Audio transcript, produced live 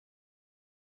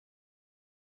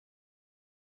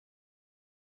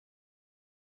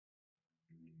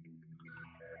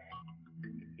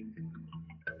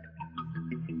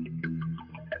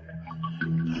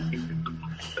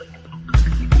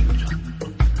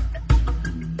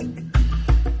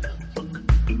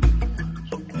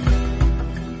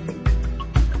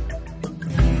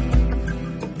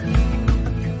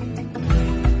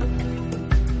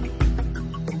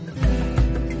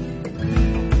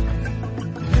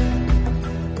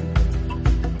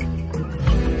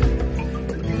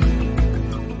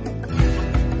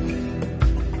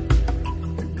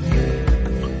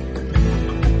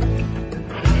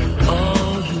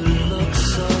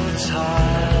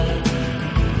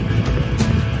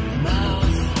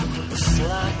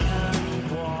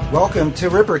Welcome to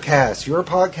Rippercast, your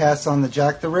podcast on the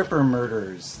Jack the Ripper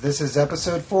murders. This is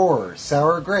episode 4,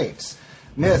 Sour Grapes,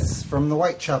 Myths from the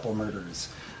Whitechapel Murders.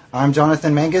 I'm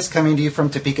Jonathan Mangus, coming to you from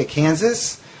Topeka,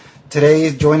 Kansas.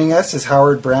 Today joining us is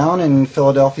Howard Brown in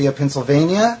Philadelphia,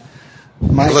 Pennsylvania.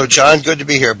 Hello, John. Good to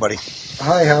be here, buddy.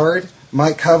 Hi, Howard.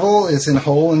 Mike Covell is in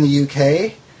Hull in the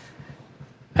UK.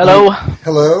 Hello.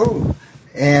 Hello.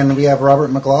 And we have Robert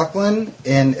McLaughlin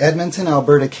in Edmonton,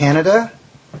 Alberta, Canada.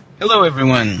 Hello,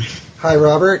 everyone. Hi,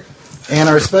 Robert. And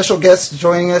our special guest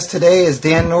joining us today is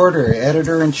Dan Norder,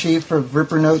 Editor-in-Chief of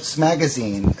Ripper Notes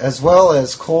magazine, as well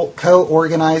as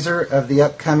co-organizer of the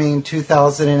upcoming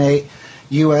 2008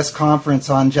 U.S.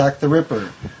 Conference on Jack the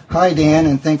Ripper. Hi, Dan,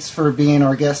 and thanks for being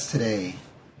our guest today.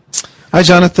 Hi,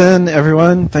 Jonathan,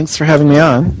 everyone. Thanks for having me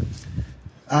on.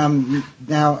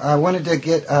 Now, I wanted to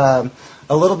get a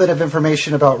little bit of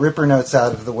information about Ripper Notes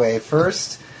out of the way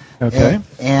first. Okay.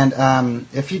 And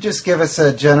if you just give us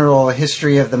a general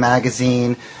history of the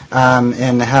magazine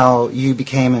and how you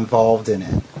became involved in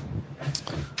it.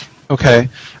 Okay.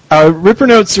 Ripper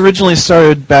Notes originally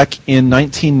started back in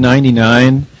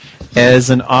 1999 as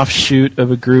an offshoot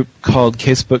of a group called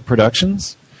Casebook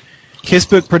Productions.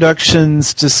 Casebook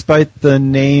Productions, despite the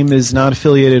name, is not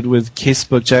affiliated with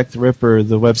Casebook Jack the Ripper,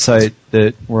 the website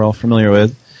that we're all familiar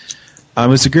with. It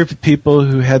was a group of people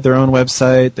who had their own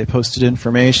website, they posted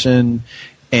information,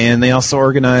 and they also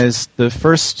organized the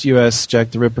first U.S.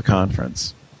 Jack the Ripper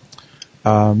conference.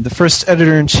 The first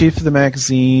editor-in-chief of the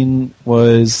magazine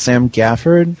was Sam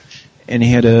Gafford, and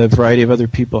he had a variety of other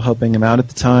people helping him out at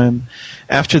the time.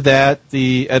 After that,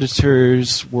 the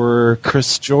editors were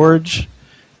Chris George,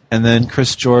 and then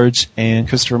Chris George and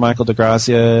Christopher Michael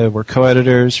DeGrazia were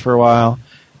co-editors for a while.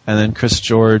 And then Chris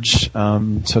George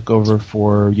took over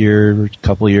for a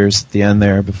couple years at the end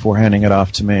there before handing it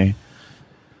off to me.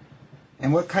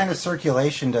 And what kind of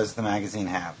circulation does the magazine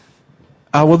have?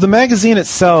 Well, the magazine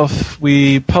itself,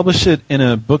 we publish it in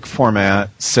a book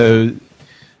format, so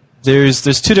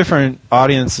there's two different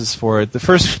audiences for it. The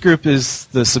first group is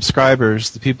the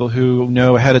subscribers, the people who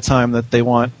know ahead of time that they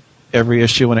want every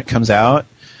issue when it comes out.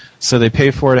 So they pay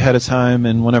for it ahead of time,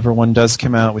 and whenever one does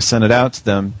come out, we send it out to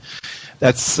them.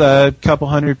 That's a couple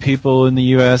hundred people in the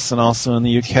U.S. and also in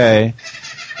the U.K.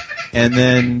 And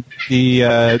then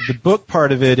the book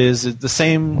part of it is the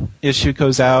same issue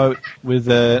goes out with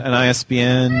an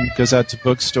ISBN, goes out to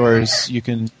bookstores. You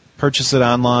can purchase it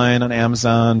online on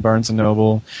Amazon, Barnes &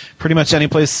 Noble, pretty much any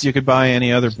place you could buy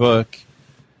any other book.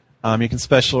 You can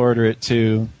special order it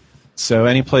too. So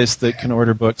any place that can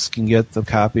order books can get the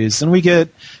copies. And we get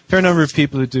a fair number of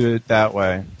people who do it that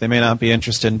way. They may not be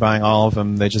interested in buying all of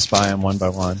them. They just buy them one by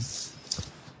one.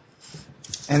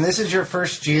 And this is your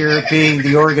first year being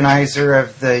the organizer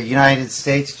of the United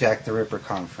States Jack the Ripper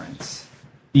Conference.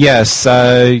 Yes.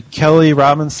 Kelly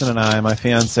Robinson and I, my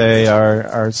fiancée,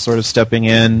 are sort of stepping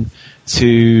in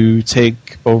to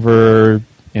take over,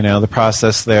 the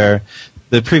process there.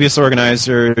 The previous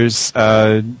organizers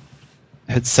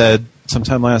had said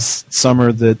sometime last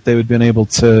summer that they would have been able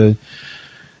to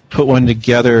put one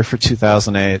together for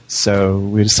 2008, so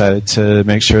we decided to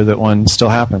make sure that one still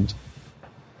happened.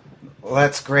 Well,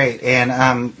 that's great.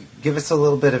 And give us a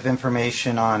little bit of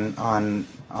information on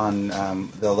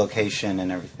the location and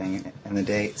everything and the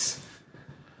dates.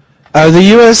 The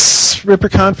U.S. Ripper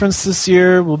Conference this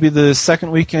year will be the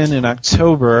second weekend in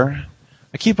October.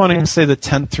 I keep wanting to say the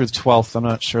 10th through the 12th. I'm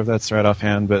not sure if that's right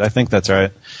offhand, but I think that's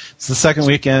right. It's the second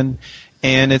weekend,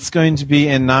 and it's going to be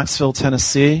in Knoxville,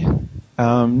 Tennessee.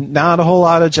 Not a whole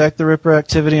lot of Jack the Ripper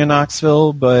activity in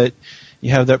Knoxville, but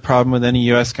you have that problem with any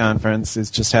U.S. conference. It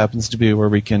just happens to be where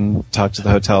we can talk to the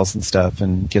hotels and stuff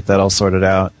and get that all sorted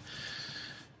out.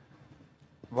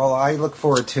 Well, I look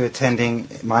forward to attending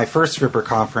my first Ripper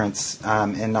conference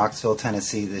in Knoxville,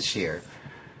 Tennessee this year.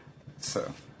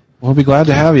 So, we'll be glad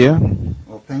to have you.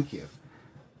 Well, thank you.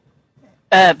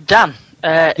 Dan,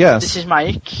 Yes. This is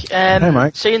Mike. Hey,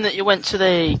 Mike. Seeing that you went to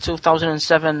the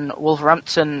 2007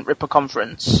 Wolverhampton Ripper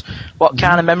Conference, what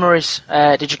kind of memories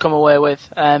did you come away with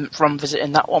from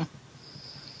visiting that one?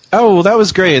 Oh, well, that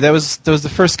was great. That was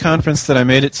the first conference that I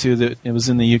made it to. That it was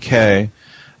in the UK.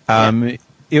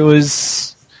 It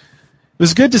was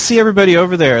good to see everybody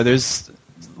over there. There's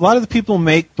a lot of the people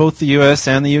make both the US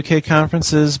and the UK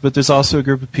conferences, but there's also a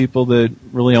group of people that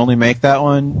really only make that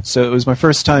one. So it was my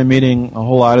first time meeting a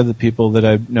whole lot of the people that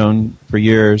I've known for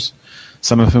years,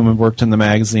 some of whom have worked in the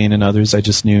magazine and others I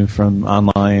just knew from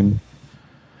online.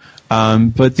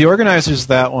 But the organizers of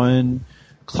that one,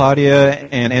 Claudia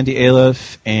and Andy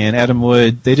Aliff and Adam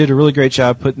Wood, they did a really great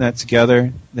job putting that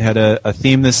together. They had a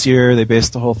theme this year. They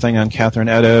based the whole thing on Catherine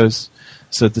Eddowes,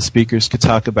 so that the speakers could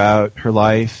talk about her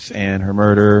life and her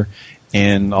murder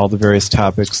and all the various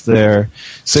topics there.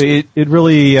 So it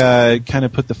really kind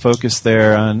of put the focus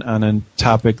there on a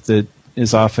topic that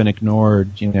is often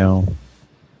ignored, you know.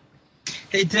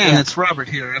 Hey, Dan, it's Robert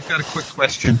here. I've got a quick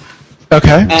question.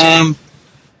 Okay.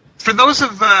 For those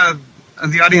of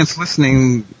the audience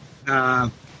listening,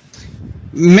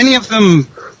 many of them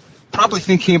probably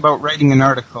thinking about writing an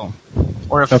article.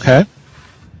 Okay.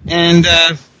 And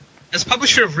as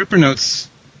publisher of Ripper Notes,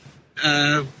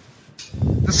 the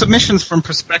submissions from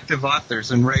prospective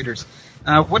authors and writers,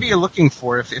 what are you looking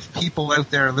for if people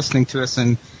out there are listening to us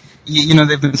and you know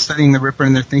they've been studying the Ripper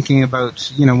and they're thinking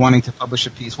about wanting to publish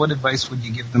a piece? What advice would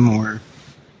you give them, or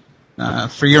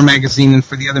for your magazine and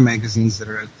for the other magazines that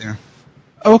are out there?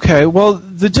 Okay, well,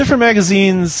 the different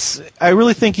magazines, I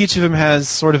really think each of them has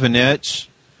sort of a niche.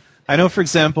 I know, for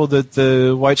example, that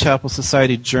the Whitechapel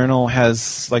Society Journal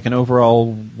has like an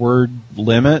overall word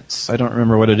limit. I don't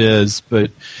remember what it is, but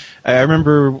I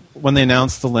remember when they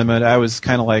announced the limit, I was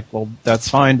kind of like, well, that's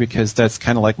fine because that's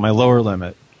kind of like my lower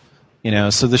limit. You know,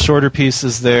 so the shorter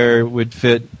pieces there would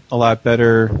fit a lot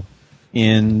better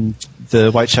in the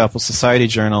Whitechapel Society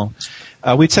Journal.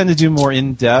 We tend to do more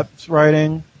in-depth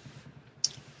writing.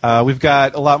 We've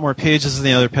got a lot more pages than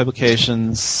the other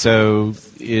publications, so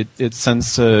it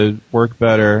tends to work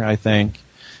better, I think.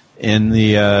 In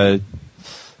the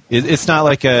it's not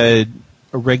like a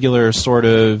regular sort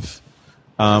of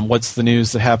what's the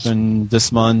news that happened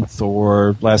this month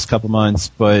or last couple months,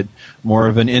 but more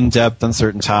of an in-depth on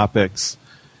certain topics.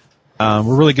 We're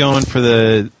really going for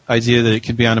the idea that it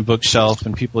can be on a bookshelf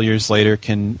and people years later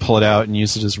can pull it out and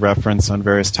use it as reference on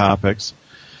various topics.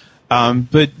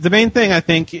 But the main thing, I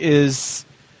think, is,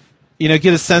 get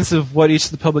a sense of what each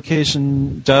of the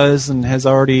publication does and has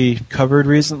already covered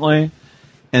recently,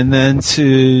 and then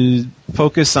to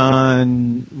focus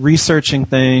on researching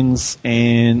things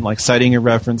and, like, citing your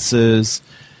references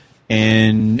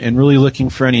and really looking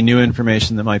for any new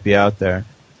information that might be out there.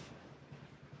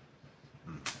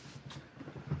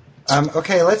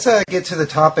 Okay, let's get to the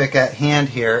topic at hand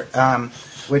here,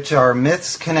 which are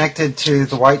myths connected to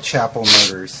the Whitechapel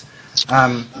murders.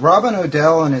 Robin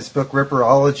Odell, in his book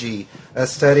Ripperology, a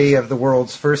study of the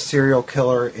world's first serial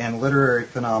killer and literary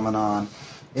phenomenon,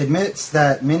 admits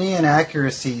that many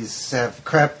inaccuracies have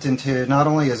crept into not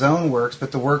only his own works,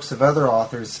 but the works of other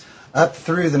authors up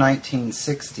through the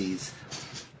 1960s.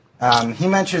 He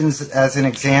mentions, as an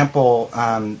example,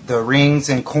 the rings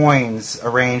and coins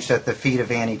arranged at the feet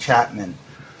of Annie Chapman.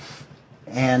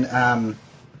 And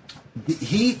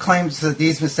he claims that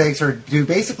these mistakes are due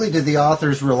basically to the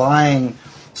authors relying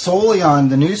solely on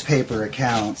the newspaper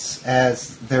accounts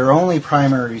as their only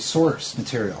primary source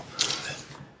material.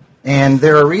 And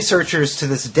there are researchers to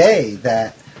this day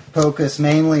that focus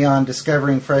mainly on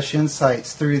discovering fresh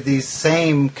insights through these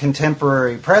same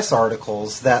contemporary press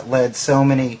articles that led so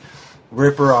many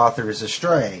Ripper authors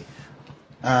astray.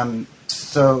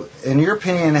 So, in your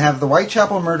opinion, have the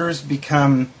Whitechapel murders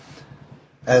become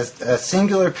as a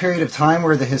singular period of time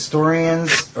where the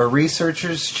historians or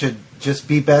researchers should just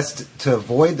be best to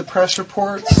avoid the press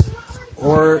reports?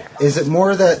 Or is it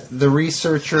more that the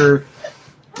researcher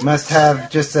must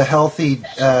have just a healthy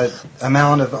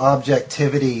amount of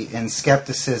objectivity and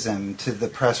skepticism to the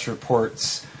press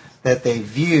reports that they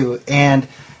view? And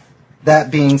that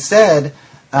being said,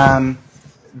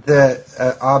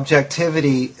 the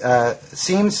objectivity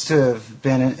seems to have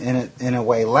been in a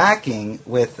way lacking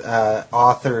with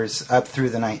authors up through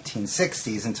the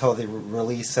 1960s until the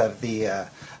release of the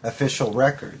official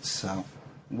records. So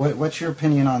what's your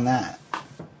opinion on that?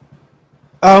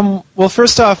 Well,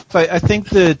 first off, I think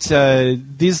that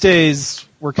these days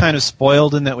we're kind of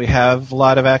spoiled in that we have a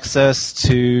lot of access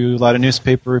to a lot of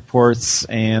newspaper reports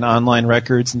and online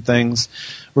records and things.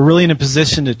 We're really in a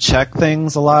position to check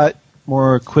things a lot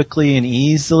more quickly and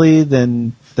easily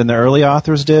than the early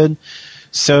authors did.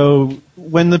 So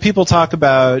when the people talk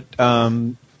about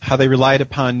how they relied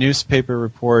upon newspaper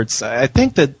reports, I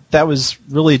think that was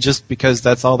really just because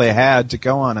that's all they had to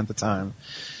go on at the time.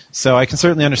 So I can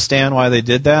certainly understand why they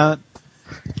did that.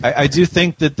 I do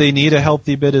think that they need a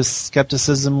healthy bit of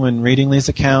skepticism when reading these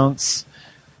accounts,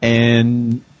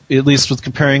 and at least with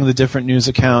comparing the different news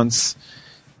accounts,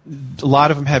 a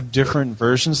lot of them have different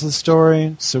versions of the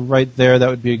story. So right there, that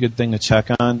would be a good thing to check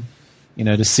on,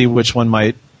 to see which one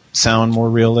might sound more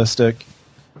realistic.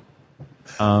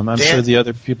 I'm Dan? sure the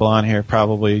other people on here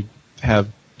probably have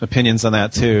opinions on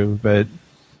that too, but...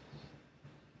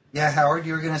 Yeah, Howard,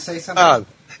 you were going to say something?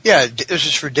 Yeah, this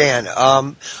is for Dan.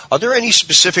 Are there any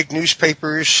specific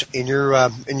newspapers, in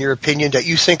your opinion, that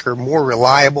you think are more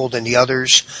reliable than the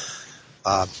others?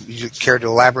 You care to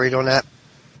elaborate on that?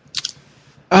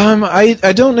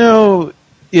 I don't know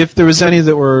if there was any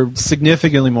that were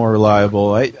significantly more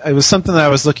reliable. It was something that I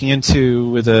was looking into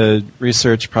with a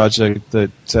research project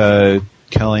that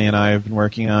Kelly and I have been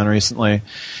working on recently,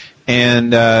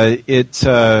 and I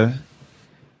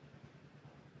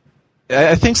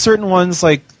think certain ones,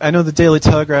 like I know the Daily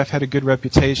Telegraph had a good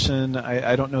reputation.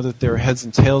 I don't know that they were heads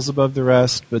and tails above the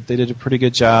rest, but they did a pretty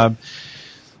good job.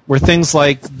 Where things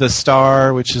like the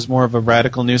Star, which is more of a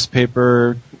radical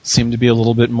newspaper, seemed to be a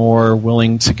little bit more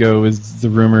willing to go with the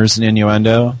rumors and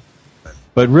innuendo.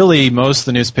 But really, most of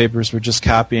the newspapers were just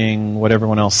copying what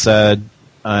everyone else said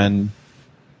and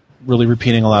really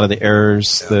repeating a lot of the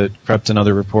errors that crept in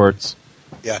other reports.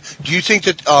 Yeah. Do you think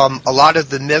that a lot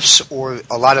of the myths or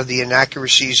a lot of the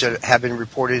inaccuracies that have been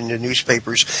reported in the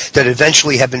newspapers that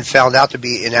eventually have been found out to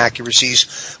be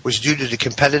inaccuracies was due to the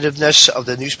competitiveness of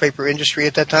the newspaper industry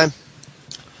at that time?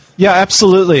 Yeah,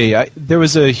 absolutely. There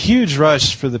was a huge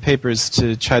rush for the papers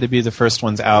to try to be the first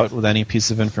ones out with any piece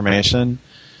of information.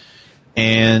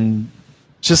 And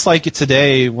just like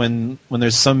today, when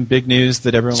there's some big news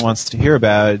that everyone wants to hear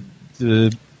about,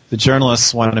 the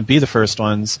journalists want to be the first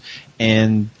ones,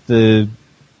 and the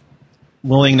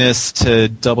willingness to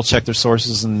double-check their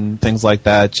sources and things like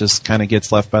that just kind of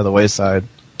gets left by the wayside.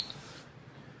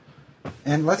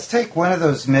 And let's take one of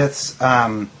those myths.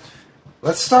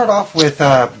 Let's start off with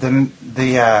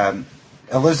the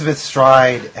Elizabeth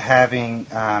Stride having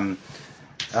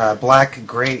black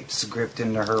grapes gripped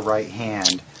into her right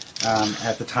hand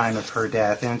at the time of her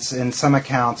death. And in some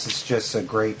accounts, it's just a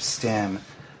grape stem.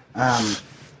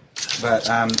 But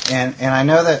I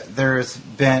know that there's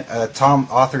been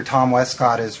author Tom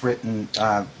Westcott has written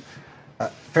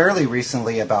fairly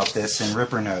recently about this in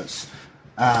Ripper Notes.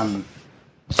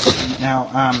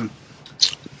 Now,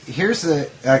 here's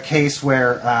a case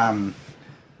where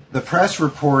the press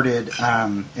reported,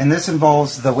 and this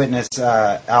involves the witness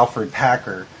Alfred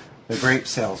Packer, the grape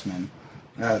salesman,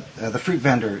 the fruit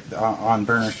vendor on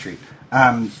Berner Street.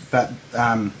 But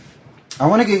I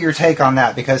want to get your take on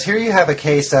that, because here you have a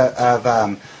case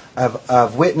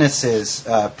of witnesses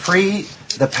pre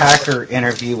the Packer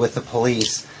interview with the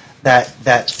police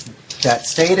that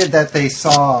stated that they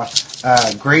saw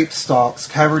grape stalks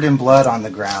covered in blood on the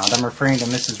ground. I'm referring to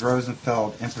Mrs.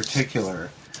 Rosenfeld in particular,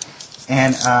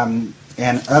 and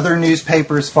other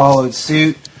newspapers followed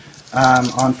suit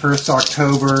on 1st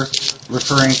October,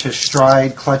 referring to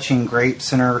Stride clutching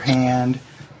grapes in her hand.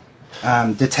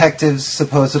 Detectives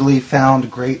supposedly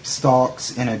found grape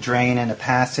stalks in a drain in a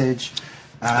passage.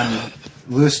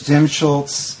 Louis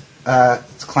Dimschultz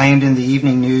claimed in the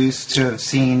Evening News to have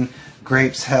seen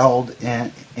grapes held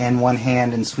in one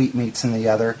hand and sweetmeats in the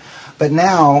other. But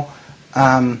now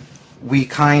we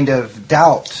kind of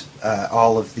doubt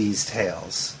all of these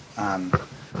tales.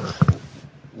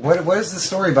 What is the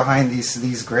story behind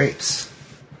these grapes?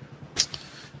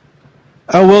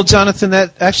 Well, Jonathan,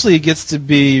 that actually gets to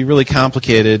be really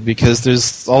complicated, because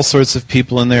there's all sorts of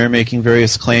people in there making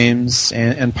various claims,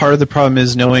 and part of the problem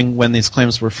is knowing when these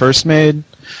claims were first made.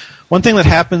 One thing that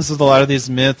happens with a lot of these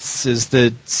myths is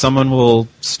that someone will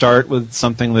start with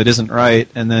something that isn't right,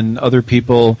 and then other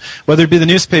people, whether it be the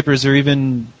newspapers or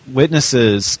even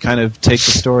witnesses, kind of take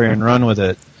the story and run with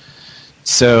it.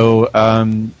 So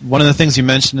one of the things you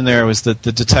mentioned in there was that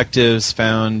the detectives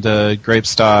found grape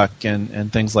stock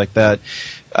and things like that.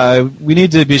 We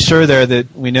need to be sure there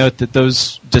that we note that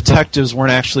those detectives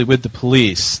weren't actually with the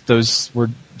police. Those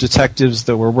were detectives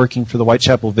that were working for the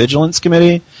Whitechapel Vigilance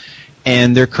Committee,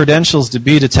 and their credentials to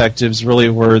be detectives really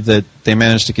were that they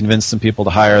managed to convince some people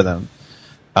to hire them.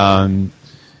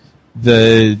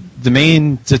 The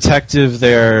main detective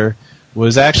there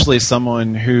was actually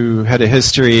someone who had a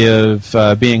history of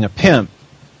being a pimp.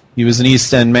 He was an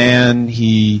East End man.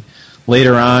 He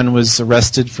later on was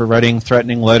arrested for writing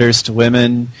threatening letters to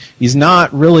women. He's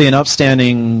not really an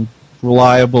upstanding,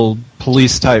 reliable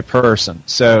police-type person.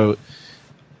 So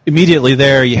immediately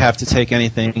there, you have to take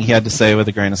anything he had to say with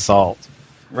a grain of salt.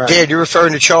 Right. Dan, you're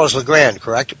referring to Charles Legrand,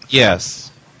 correct?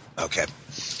 Yes. Okay.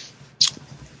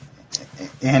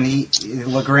 And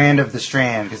Legrand of the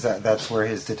Strand, because that's where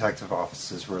his detective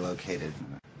offices were located.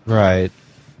 Right.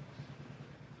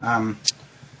 Now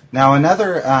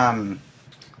another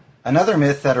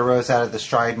myth that arose out of the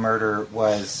Stride murder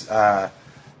was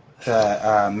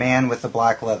the man with the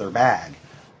black leather bag,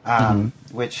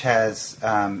 which has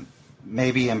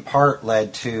maybe in part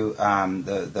led to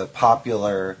the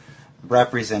popular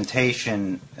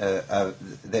representation of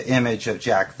the image of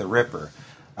Jack the Ripper,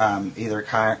 either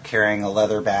carrying a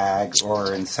leather bag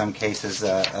or in some cases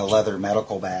a leather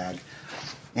medical bag.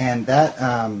 And that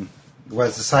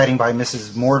was a sighting by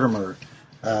Mrs. Mortimer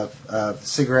of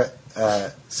cigarette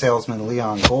salesman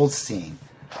Leon Goldstein.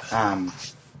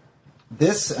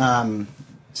 This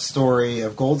story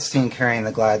of Goldstein carrying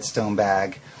the Gladstone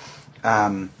bag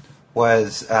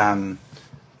was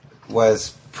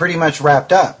pretty much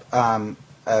wrapped up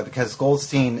because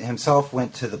Goldstein himself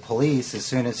went to the police as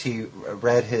soon as he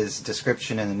read his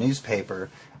description in the newspaper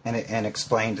and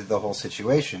explained the whole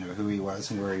situation of who he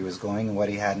was and where he was going and what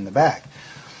he had in the bag.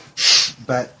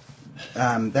 But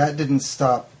that didn't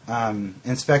stop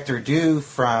Inspector Dew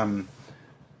from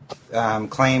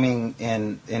claiming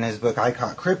in his book I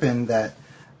Caught Crippen that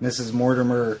Mrs.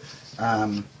 Mortimer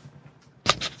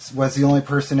was the only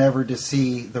person ever to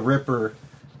see the Ripper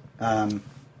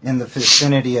in the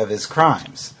vicinity of his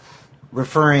crimes,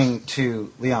 referring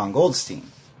to Leon Goldstein.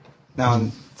 Now,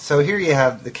 so here you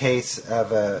have the case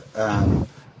of a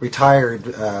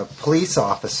retired police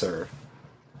officer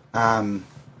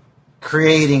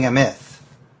creating a myth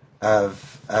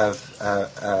of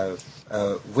a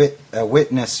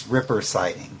witness Ripper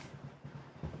sighting,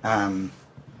 and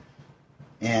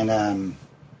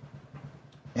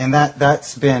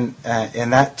that's been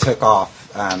and that took off,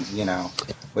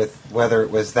 with whether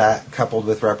it was that coupled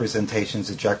with representations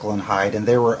of Jekyll and Hyde, and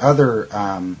there were other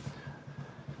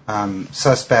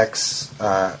suspects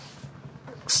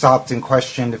stopped and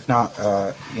questioned, if not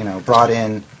brought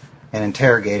in and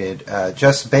interrogated,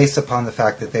 just based upon the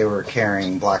fact that they were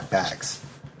carrying black bags.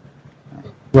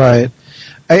 Right.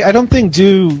 I don't think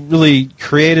Dew really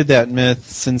created that myth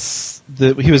since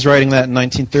he was writing that in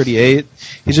 1938.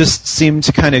 He just seemed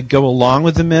to kind of go along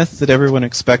with the myth that everyone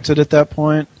expected at that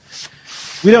point.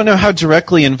 We don't know how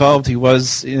directly involved he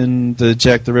was in the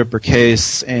Jack the Ripper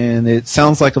case, and it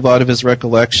sounds like a lot of his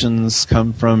recollections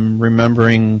come from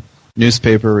remembering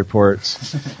newspaper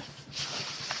reports.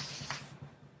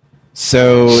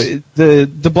 So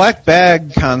the black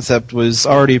bag concept was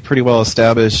already pretty well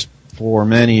established for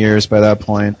many years by that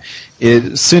point.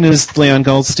 As soon as Leon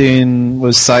Goldstein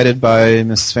was cited by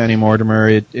Mrs. Fanny Mortimer,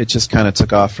 it just kind of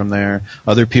took off from there.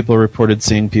 Other people reported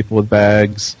seeing people with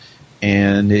bags,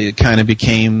 and it kind of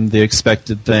became the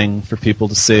expected thing for people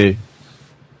to see.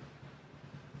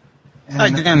 Hi,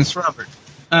 Dan, it's Robert.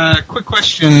 Quick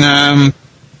question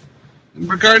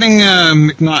regarding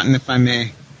McNaughton, if I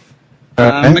may.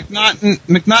 McNaughton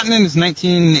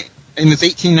in his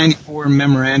 1894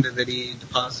 memoranda that he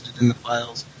deposited in the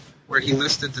files, where he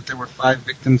listed that there were 5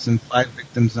 victims and 5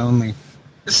 victims only.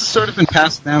 This has sort of been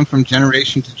passed down from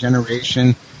generation to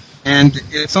generation, and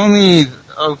it's only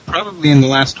probably in the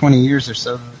last 20 years or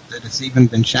so that it's even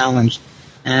been challenged,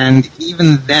 and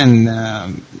even then,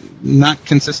 not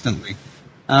consistently.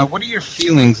 What are your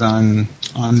feelings on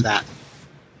that?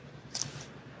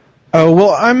 Oh,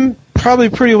 well, I'm probably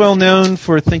pretty well known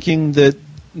for thinking that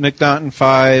McNaughton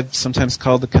 5, sometimes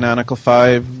called the Canonical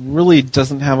 5, really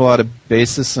doesn't have a lot of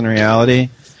basis in reality.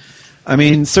 I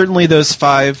mean, certainly those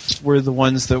 5 were the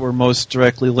ones that were most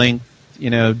directly linked,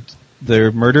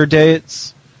 their murder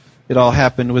dates. It all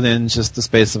happened within just the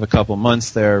space of a couple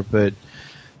months there, but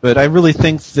I really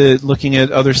think that looking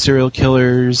at other serial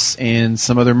killers and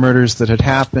some other murders that had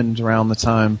happened around the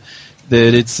time,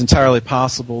 that it's entirely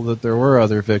possible that there were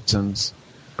other victims.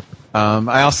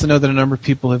 I also know that a number of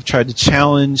people have tried to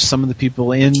challenge some of the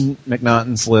people in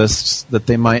McNaughton's lists that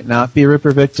they might not be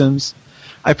Ripper victims.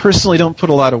 I personally don't put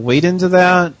a lot of weight into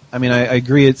that. I mean, I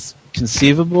agree it's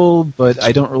conceivable, but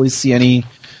I don't really see any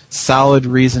solid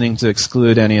reasoning to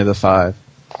exclude any of the 5.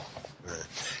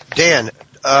 Dan,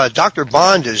 Dr.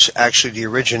 Bond is actually the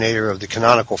originator of the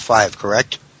Canonical 5,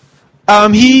 correct?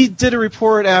 He did a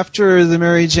report after the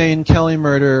Mary Jane Kelly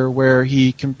murder where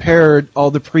he compared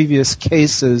all the previous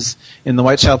cases in the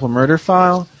Whitechapel murder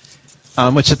file,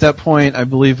 which at that point I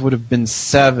believe would have been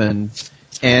 7.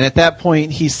 And at that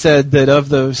point he said that of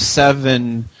those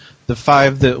 7, the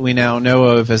 5 that we now know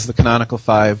of as the Canonical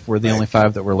 5 were the only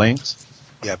 5 that were linked.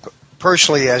 Yeah,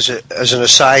 personally, as an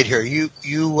aside here, you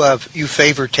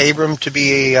favor Tabram to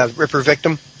be a Ripper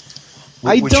victim?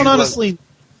 I don't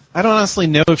honestly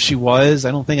know if she was.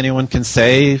 I don't think anyone can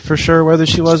say for sure whether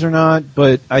she was or not,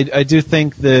 but I do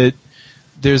think that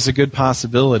there's a good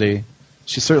possibility.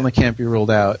 She certainly can't be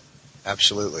ruled out.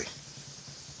 Absolutely.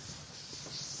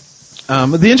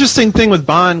 The interesting thing with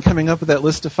Bond coming up with that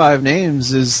list of 5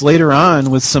 names is later on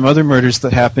with some other murders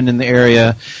that happened in the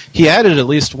area, he added at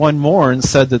least one more and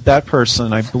said that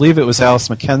person, I believe it was Alice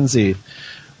Mackenzie,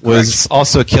 was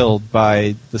also killed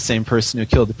by the same person who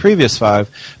killed the previous 5.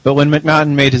 But when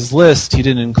McNaughton made his list, he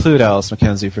didn't include Alice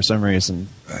Mackenzie for some reason.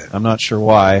 Right. I'm not sure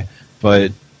why,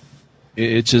 but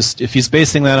it just, if he's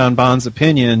basing that on Bond's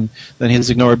opinion, then he's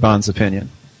ignored Bond's opinion.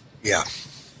 Yeah. All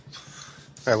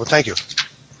right, well, thank you.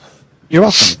 You're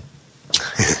welcome.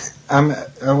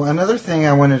 Another thing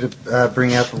I wanted to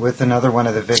bring up with another one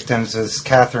of the victims is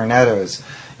Catherine Eddowes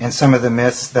and some of the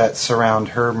myths that surround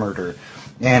her murder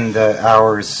and the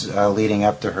hours leading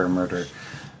up to her murder.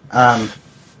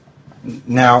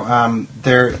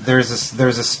 There's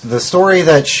the story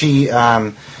that she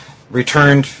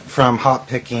returned from hop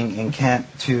picking in Kent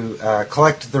to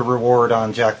collect the reward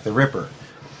on Jack the Ripper,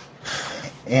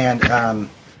 and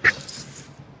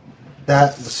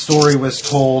that story was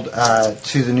told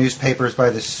to the newspapers by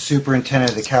the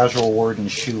superintendent of the casual ward in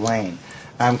Shoe Lane.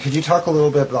 Could you talk a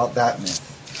little bit about that myth?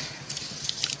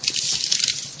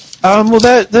 Well,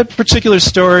 that particular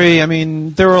story, I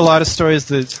mean, there were a lot of stories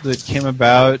that came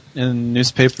about in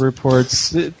newspaper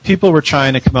reports. People were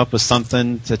trying to come up with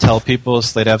something to tell people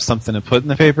so they'd have something to put in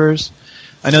the papers.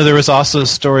 I know there was also a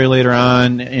story later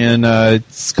on in a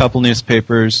couple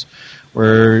newspapers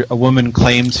where a woman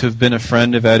claimed to have been a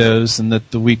friend of Eddowes, and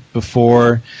that the week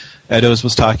before, Eddowes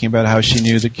was talking about how she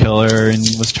knew the killer and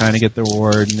was trying to get the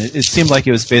reward, and it seemed like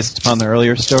it was based upon the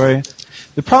earlier story.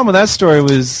 The problem with that story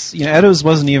was, Eddowes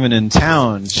wasn't even in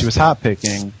town. She was hop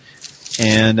picking,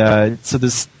 and so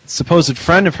this supposed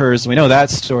friend of hers, we know that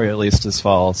story at least is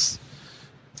false.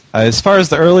 As far as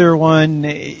the earlier one,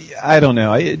 I don't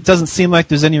know. It doesn't seem like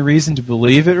there's any reason to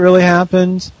believe it really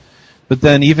happened. But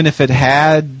then even if it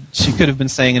had, she could have been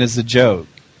saying it as a joke.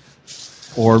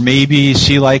 Or maybe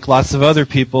she, like lots of other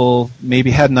people,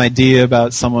 maybe had an idea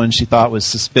about someone she thought was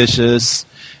suspicious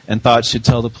and thought she'd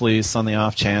tell the police on the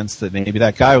off chance that maybe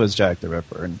that guy was Jack the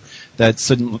Ripper. And that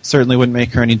certainly wouldn't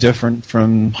make her any different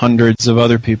from hundreds of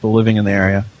other people living in the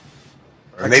area.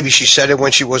 Or maybe she said it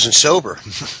when she wasn't sober.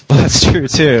 Well, that's true,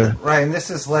 too. Right, and this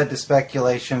has led to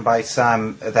speculation by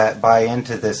some that buy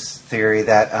into this theory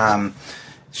that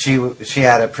she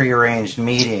had a prearranged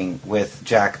meeting with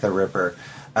Jack the Ripper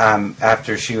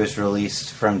after she was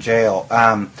released from jail.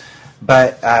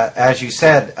 But as you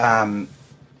said,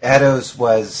 Eddowes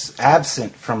was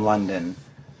absent from London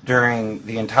during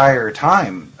the entire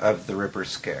time of the Ripper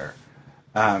scare.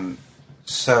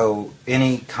 So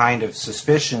any kind of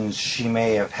suspicions she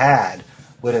may have had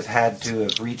would have had to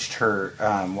have reached her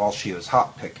while she was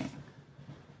hop picking.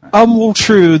 Well,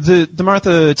 true. The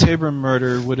Martha Tabram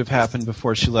murder would have happened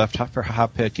before she left for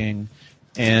hop picking,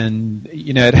 and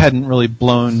it hadn't really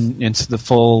blown into the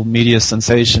full media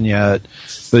sensation yet.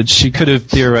 But she could have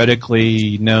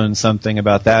theoretically known something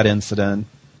about that incident.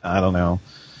 I don't know.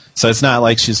 So it's not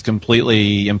like she's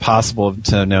completely impossible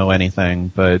to know anything,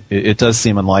 but it does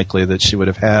seem unlikely that she would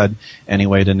have had any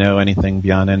way to know anything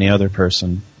beyond any other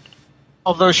person.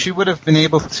 Although she would have been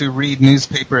able to read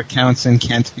newspaper accounts in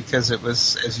Kent because it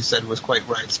was, as you said, was quite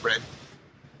widespread.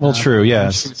 Well, true,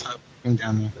 yes. She was hopping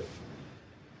down there.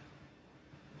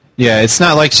 Yeah, it's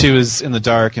not like she was in the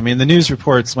dark. I mean, the news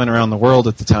reports went around the world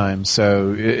at the time,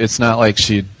 so it's not like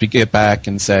she'd get back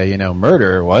and say,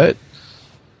 murder, what?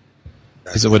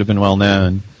 Because it would have been well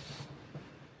known.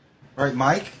 All right,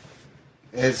 Mike,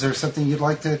 is there something you'd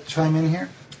like to chime in here?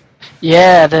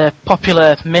 Yeah, the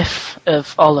popular myth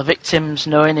of all the victims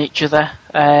knowing each other,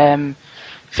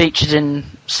 featured in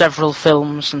several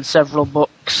films and several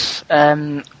books.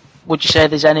 Would you say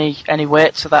there's any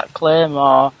weight to that claim,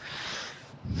 or?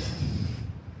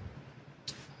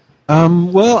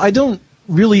 Well, I don't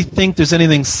really think there's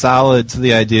anything solid to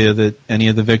the idea that any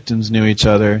of the victims knew each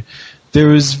other. There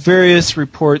was various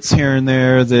reports here and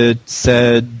there that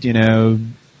said,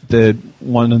 that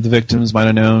one of the victims might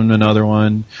have known another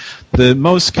one. The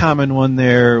most common one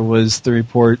there was the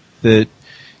report that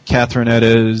Catherine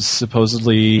Eddowes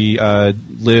supposedly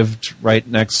lived right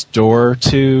next door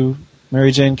to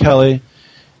Mary Jane Kelly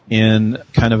in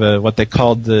kind of what they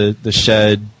called the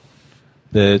shed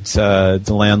that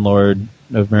the landlord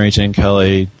of Mary Jane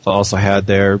Kelly also had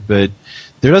there. But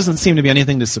there doesn't seem to be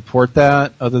anything to support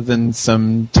that other than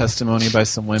some testimony by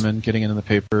some women getting into the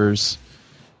papers.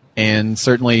 And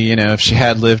certainly, if she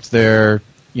had lived there,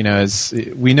 as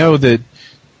we know that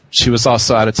she was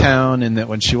also out of town, and that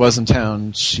when she was in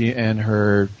town, she and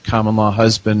her common-law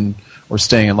husband were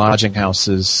staying in lodging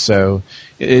houses. So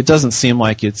it doesn't seem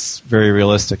like it's very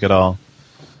realistic at all.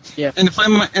 Yeah. And if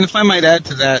I might add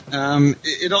to that,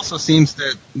 it also seems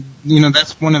that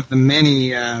that's one of the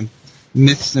many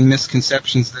myths and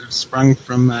misconceptions that have sprung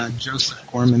from Joseph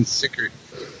Gorman Sickert,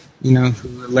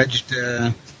 who alleged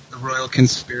the royal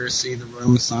conspiracy, the Royal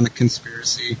Masonic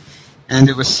conspiracy, and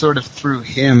it was sort of through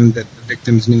him that the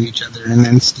victims knew each other. And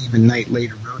then Stephen Knight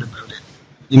later wrote about it.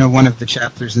 One of the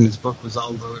chapters in his book was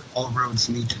all roads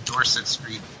lead to Dorset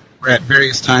Street, where at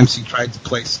various times he tried to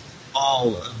place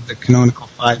all of the canonical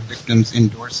 5 victims in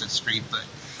Dorset Street, but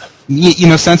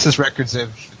census records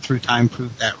have through time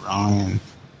proved that wrong,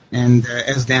 and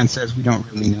as Dan says, we don't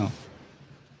really know.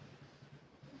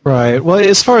 Right. Well,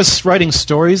 as far as writing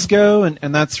stories go,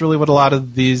 and that's really what a lot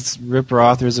of these Ripper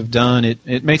authors have done,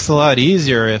 it makes it a lot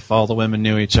easier if all the women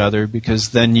knew each other, because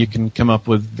then you can come up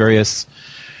with various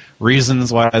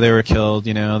reasons why they were killed.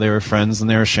 They were friends and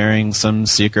they were sharing some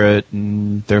secret,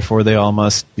 and therefore they all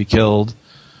must be killed.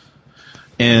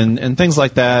 And things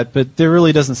like that, but there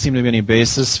really doesn't seem to be any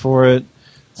basis for it.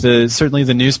 Certainly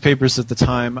the newspapers at the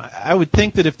time, I would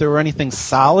think that if there were anything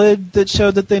solid that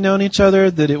showed that they known each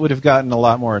other, that it would have gotten a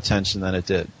lot more attention than it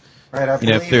did. Right, I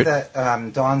believe that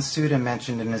Don Suda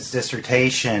mentioned in his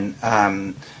dissertation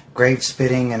grave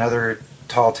spitting and other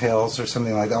tall tales or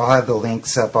something like that. I'll have the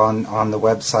links up on the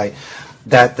website.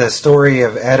 That the story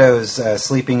of Eddowes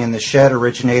sleeping in the shed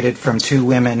originated from 2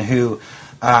 women who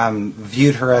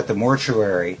viewed her at the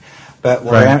mortuary, but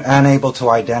were unable to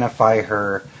identify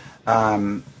her,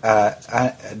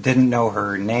 didn't know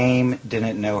her name,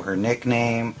 didn't know her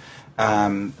nickname,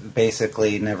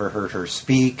 basically never heard her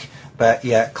speak, but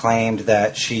yet claimed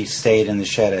that she stayed in the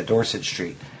shed at Dorset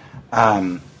Street.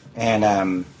 So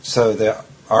the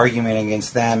argument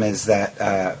against them is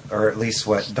that, or at least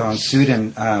what Don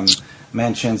Suden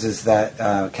mentions, is that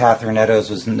Catherine Eddowes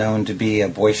was known to be a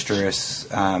boisterous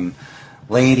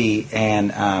lady,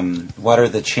 and what are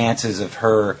the chances of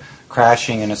her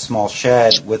crashing in a small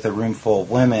shed with a room full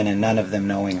of women and none of them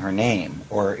knowing her name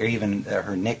or even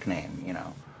her nickname,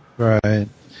 Right.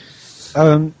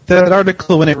 That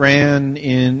article, when it ran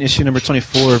in issue number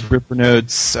 24 of Ripper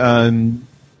Notes,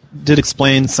 did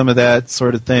explain some of that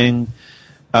sort of thing.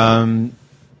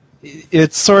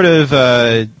 It's sort of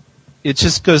it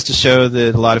just goes to show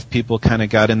that a lot of people kind of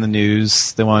got in the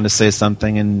news. They wanted to say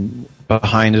something, and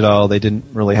behind it all, they didn't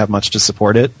really have much to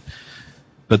support it.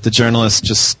 But the journalists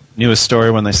just knew a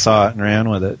story when they saw it and ran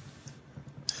with it.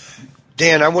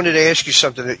 Dan, I wanted to ask you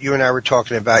something that you and I were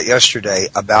talking about yesterday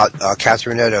about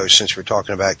Catherine Eddowes, since we're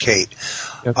talking about Kate.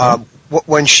 Okay.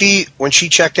 When she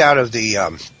checked out of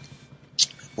the,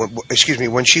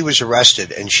 when she was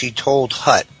arrested and she told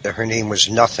Hutt that her name was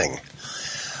Nothing,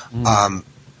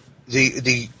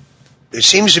 it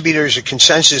seems to be there's a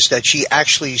consensus that she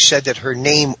actually said that her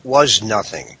name was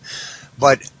Nothing.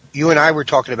 But you and I were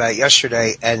talking about it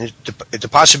yesterday, and the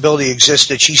possibility exists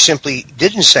that she simply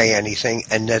didn't say anything,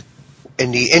 and that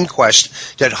in the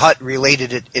inquest that Hutt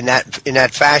related it in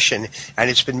that fashion, and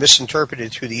it's been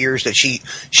misinterpreted through the years that she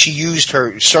used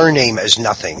her surname as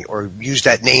Nothing, or used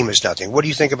that name as Nothing. What do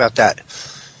you think about that?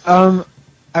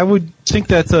 I would think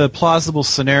that's a plausible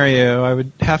scenario. I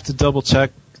would have to double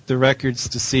check the records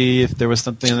to see if there was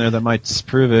something in there that might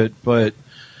disprove it, but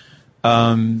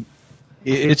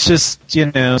it's just,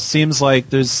 seems like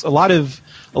there's a lot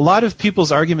of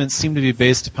people's arguments seem to be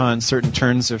based upon certain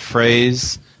turns of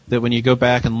phrase that when you go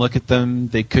back and look at them,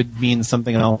 they could mean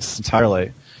something else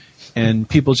entirely. And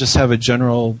people just have a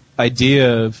general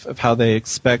idea of how they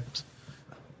expect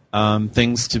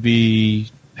things to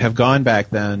have gone back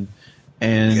then,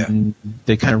 and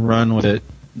they kind of run with it.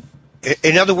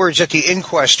 In other words, at the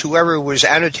inquest, whoever was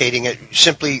annotating it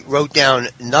simply wrote down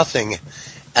Nothing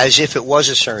as if it was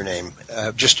a surname,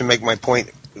 just to make my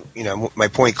point, my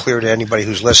point clear to anybody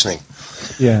who's listening.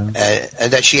 Yeah.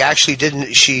 And that she actually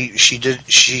didn't.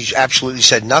 She absolutely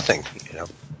said Nothing,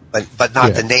 but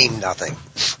not the name Nothing.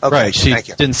 Okay, right. She thank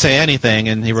you. Didn't say anything,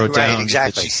 and he wrote down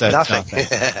exactly. that she said nothing.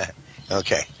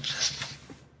 Okay.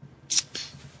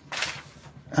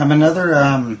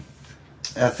 Another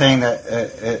thing that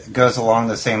it goes along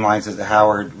the same lines that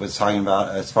Howard was talking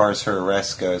about as far as her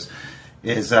arrest goes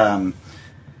is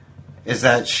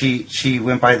that she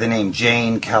went by the name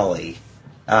Jane Kelly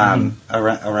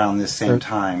around this same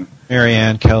time. Mary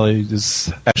Ann Kelly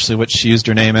is actually what she used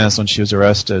her name as when she was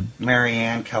arrested. Mary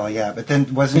Ann Kelly, yeah. But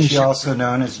then wasn't she also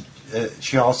known as,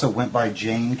 she also went by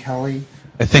Jane Kelly?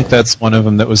 I think that's one of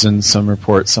them that was in some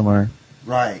report somewhere.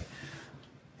 Right.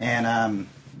 and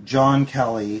John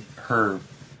Kelly, her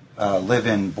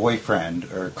live-in boyfriend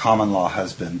or common-law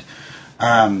husband,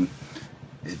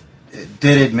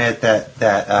 did admit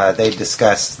that they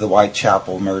discussed the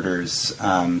Whitechapel murders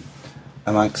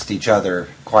amongst each other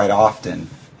quite often,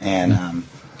 and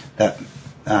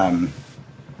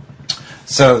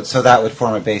so that would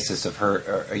form a basis of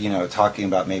her, talking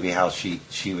about maybe how she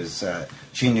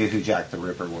knew who Jack the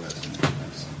Ripper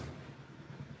was.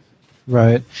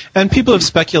 Right, and people have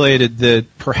speculated that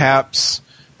perhaps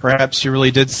she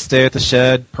really did stay at the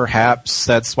shed. Perhaps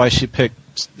that's why she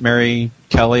picked Mary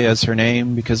Kelly as her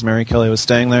name, because Mary Kelly was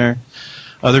staying there.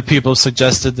 Other people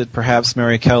suggested that perhaps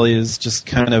Mary Kelly is just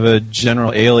kind of a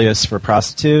general alias for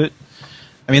prostitute.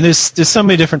 I mean, there's so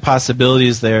many different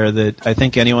possibilities there that I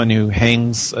think anyone who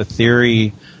hangs a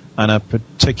theory on a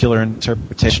particular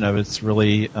interpretation of it's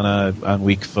really on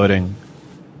weak footing.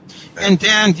 And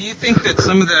Dan, do you think that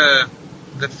some of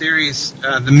the theories,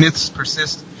 the myths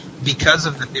persist because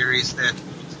of the theories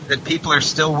that people are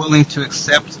still willing to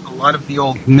accept a lot of the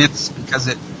old myths because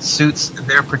it suits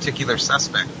their particular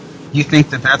suspect? Do you think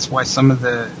that that's why some of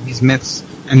these myths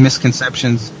and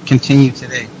misconceptions continue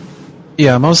today?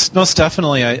 Yeah, most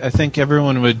definitely. I think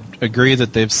everyone would agree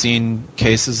that they've seen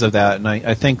cases of that, and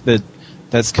I think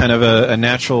that's kind of a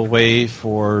natural way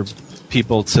for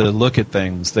people to look at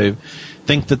things. They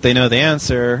think that they know the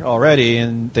answer already,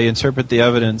 and they interpret the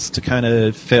evidence to kind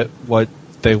of fit what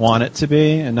they want it to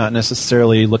be, and not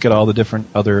necessarily look at all the different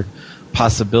other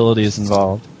possibilities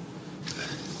involved.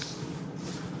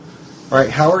 All right,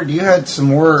 Howard, you had some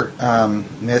more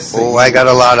myths. Oh, I got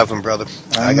a lot of them, brother.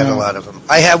 I got a lot of them.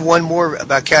 I have one more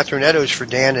about Catherine Eddowes for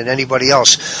Dan and anybody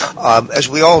else. As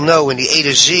we all know, in the A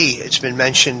to Z, it's been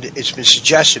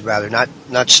suggested,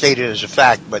 not stated as a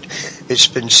fact, but it's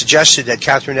been suggested that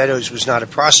Catherine Eddowes was not a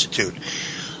prostitute.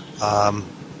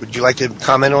 Would you like to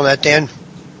comment on that, Dan?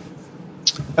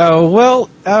 Oh, well,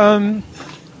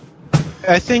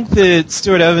 I think that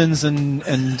Stuart Evans and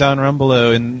Don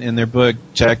Rumbelow in their book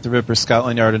Jack the Ripper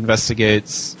Scotland Yard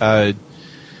Investigates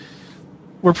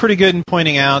were pretty good in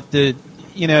pointing out that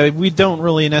we don't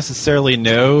really necessarily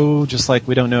know, just like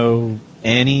we don't know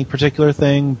any particular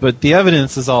thing, but the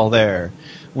evidence is all there.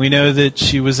 We know that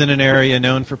she was in an area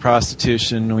known for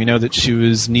prostitution. We know that she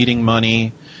was needing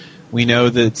money. We know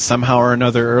that somehow or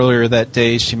another earlier that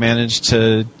day she managed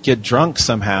to get drunk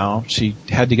somehow. She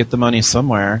had to get the money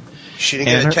somewhere. She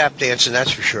didn't get a tap dancing,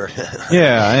 that's for sure.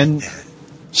 Yeah, and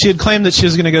she had claimed that she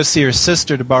was going to go see her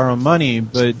sister to borrow money,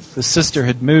 but the sister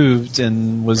had moved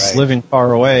and was living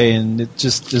far away, and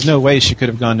there's no way she could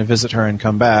have gone to visit her and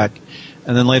come back.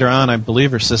 And then later on, I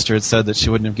believe her sister had said that she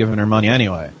wouldn't have given her money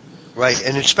anyway. Right,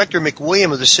 and Inspector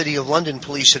McWilliam of the City of London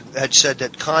Police had said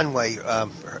that Conway,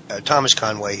 Thomas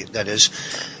Conway, that is,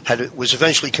 was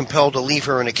eventually compelled to leave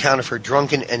her an account of her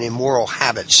drunken and immoral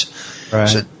habits. Right.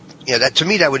 So, that to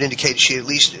me that would indicate she at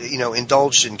least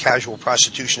indulged in casual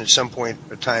prostitution at some point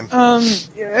in time.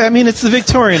 I mean, it's the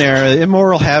Victorian era.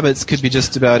 Immoral habits could be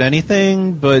just about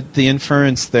anything, but the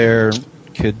inference there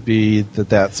could be that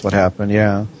that's what happened.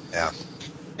 Yeah. Yeah.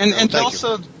 And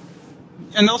also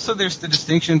there's the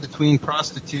distinction between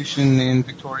prostitution in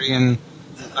Victorian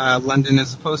London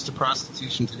as opposed to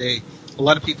prostitution today. A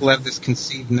lot of people have this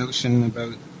conceived notion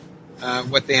about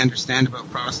what they understand about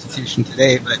prostitution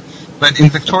today, but in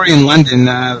Victorian London,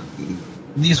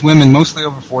 these women, mostly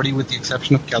over 40 with the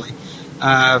exception of Kelly,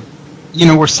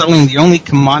 were selling the only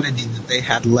commodity that they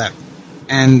had left,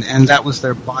 and that was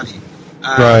their body.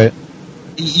 Right.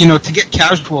 To get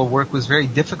casual work was very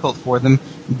difficult for them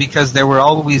because there were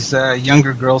always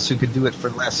younger girls who could do it for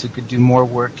less, who could do more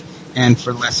work and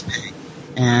for less pay.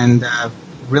 And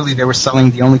really they were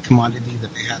selling the only commodity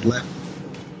that they had left.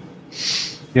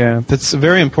 Yeah, that's a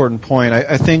very important point.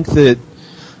 I think that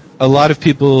a lot of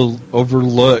people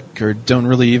overlook or don't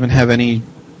really even have any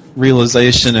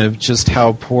realization of just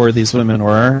how poor these women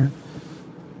were.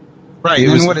 Right,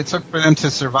 and what it took for them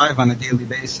to survive on a daily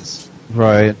basis.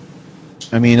 Right.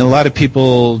 I mean, a lot of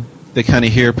people, they kind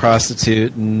of hear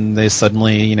prostitute and they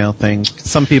suddenly, think,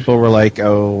 some people were like,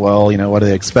 oh, well, what do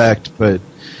they expect? But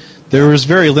there was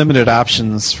very limited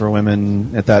options for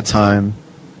women at that time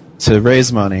to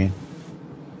raise money.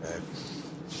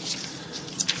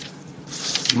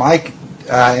 Mike,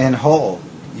 in Hull,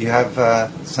 you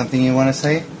have something you want to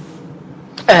say?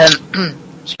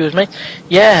 Excuse me.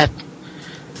 Yeah.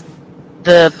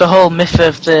 The whole myth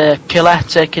of the killer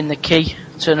taking the key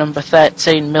to number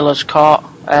 13 Miller's Court.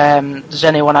 Does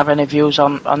anyone have any views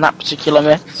on that particular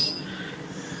myth?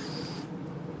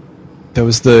 That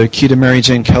was the key to Mary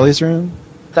Jane Kelly's room?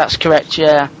 That's correct,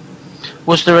 yeah.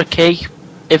 Was there a key?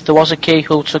 If there was a key,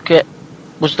 who took it?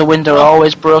 Was the window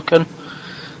always broken?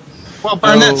 Well,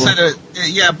 Barnett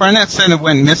said it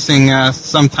went missing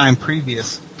sometime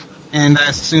previous, and I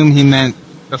assume he meant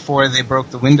before they broke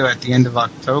the window at the end of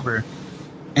October.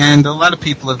 And a lot of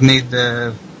people have made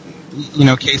the,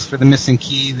 case for the missing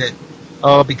key that,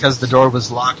 because the door was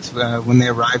locked when they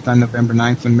arrived on November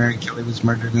 9th when Mary Kelly was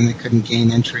murdered and they couldn't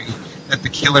gain entry, that the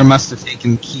killer must have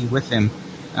taken the key with him.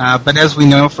 But as we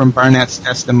know from Barnett's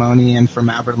testimony and from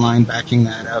Aberline backing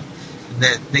that up,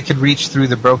 that they could reach through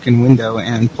the broken window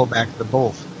and pull back the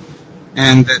bolt,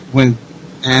 and then when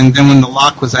the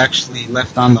lock was actually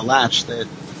left on the latch, that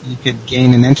you could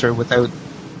gain and enter without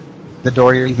the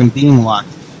door even being locked.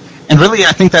 And really,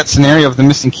 I think that scenario of the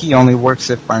missing key only works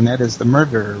if Barnett is the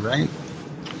murderer, right?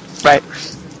 Right.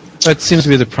 That seems to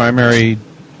be the primary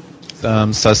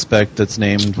suspect that's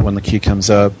named when the key comes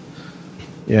up.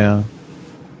 Yeah.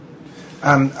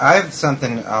 I have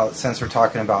something, since we're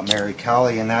talking about Mary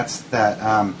Kelly, and that's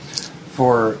that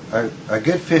for a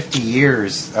good 50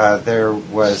 years there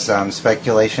was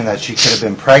speculation that she could have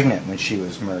been pregnant when she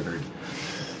was murdered.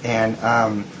 And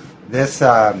this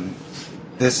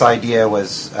idea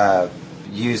was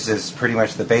used as pretty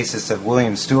much the basis of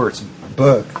William Stewart's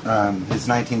book, his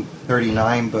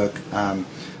 1939 book,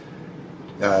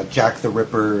 Jack the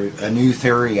Ripper, A New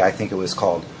Theory, I think it was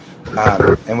called.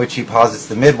 In which he posits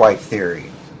the midwife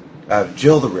theory of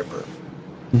Jill the Ripper,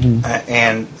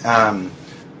 and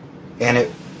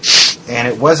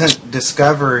it wasn't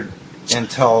discovered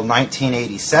until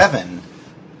 1987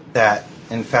 that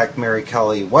in fact Mary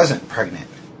Kelly wasn't pregnant.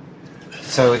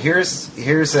 So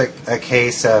here's a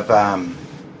case of an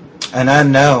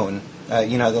unknown,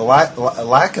 the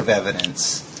lack of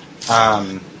evidence,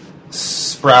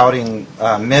 sprouting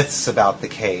myths about the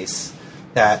case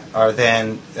that are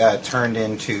then turned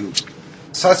into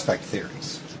suspect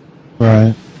theories.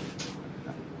 Right.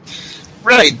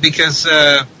 Right, because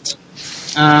Dr.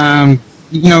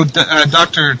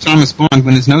 Thomas Bond,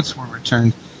 when his notes were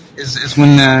returned, is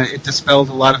when it dispelled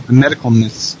a lot of the medical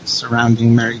myths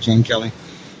surrounding Mary Jane Kelly.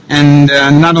 And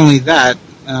not only that,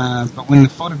 but when the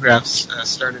photographs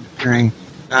started appearing,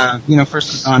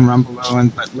 first with Don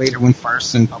Rumbelow, but later when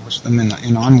Farson published them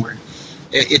in Onward,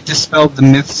 it dispelled the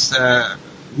myths, that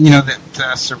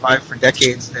survived for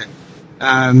decades, that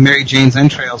Mary Jane's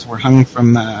entrails were hung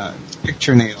from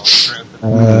picture nails throughout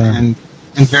the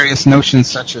and various notions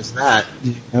such as that.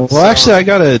 Well, actually, I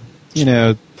gotta,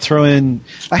 throw in.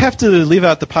 I have to leave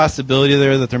out the possibility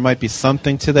there that there might be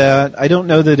something to that. I don't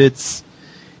know that it's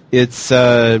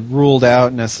ruled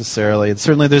out necessarily.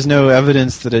 Certainly, there's no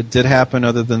evidence that it did happen,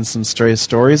 other than some stray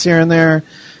stories here and there.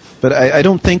 But I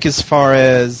don't think, as far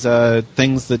as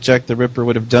things that Jack the Ripper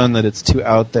would have done, that it's too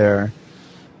out there.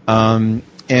 And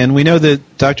we know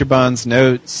that Dr. Bond's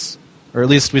notes, or at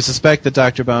least we suspect that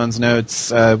Dr. Bond's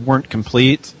notes weren't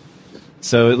complete.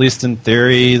 So at least in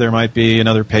theory, there might be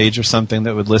another page or something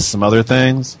that would list some other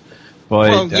things.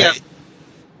 But,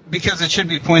 because it should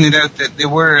be pointed out that there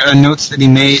were notes that he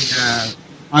made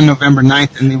on November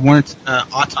 9th, and they weren't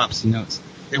autopsy notes.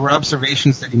 They were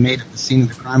observations that he made at the scene of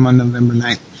the crime on November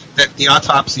 9th. That the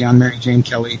autopsy on Mary Jane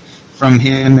Kelly from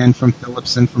him and from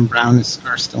Phillips and from Brown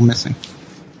are still missing.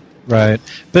 Right.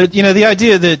 But, the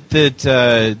idea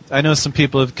that I know some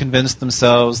people have convinced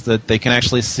themselves that they can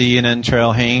actually see an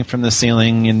entrail hanging from the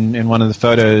ceiling in one of the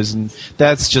photos, and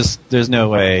that's just, there's no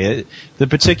way. The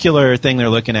particular thing they're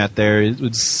looking at there, it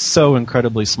was so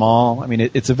incredibly small. I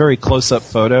mean, it's a very close-up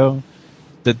photo,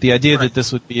 that the idea that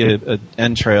this would be an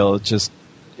entrail just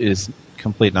is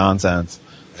complete nonsense.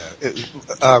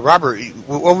 Robert,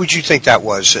 what would you think that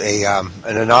was? An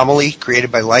anomaly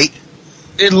created by light?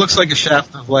 It looks like a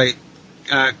shaft of light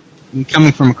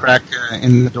coming from a crack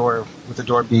in the door, with the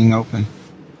door being open.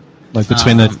 Like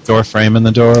between the door frame and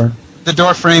the door? The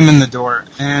door frame and the door.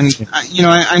 And,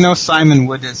 I know Simon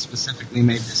Wood has specifically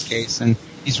made this case, and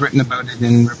he's written about it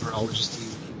in Ripperologist. He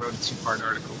wrote a 2-part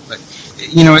article. But,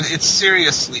 it's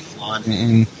seriously flawed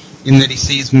in that he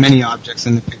sees many objects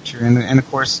in the picture. And of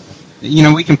course,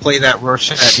 we can play that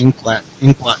Rorschach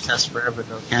inkblot test forever,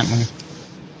 though, can't we?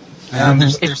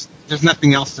 There's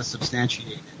nothing else to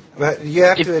substantiate it. But you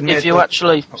have to admit, if you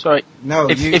actually, sorry, no,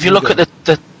 if you look at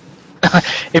the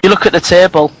if you look at the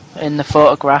table in the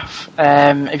photograph,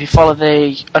 if you follow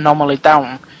the anomaly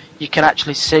down, you can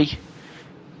actually see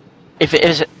if it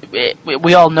is.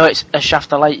 We all know it's a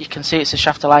shaft of light. You can see it's a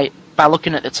shaft of light by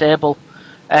looking at the table.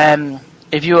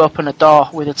 If you open a door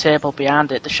with a table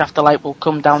behind it, the shaft of light will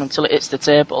come down until it hits the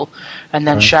table, and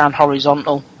then shine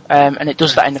horizontal. And it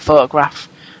does that in the photograph.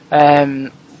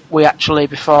 We actually,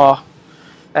 before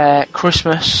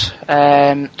Christmas,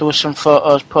 there was some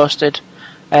photos posted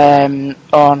on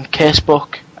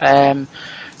Casebook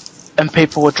and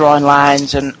people were drawing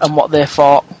lines and what they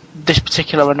thought this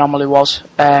particular anomaly was,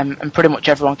 and pretty much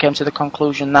everyone came to the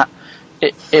conclusion that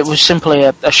it was simply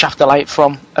a shaft of light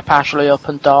from a partially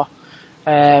open door,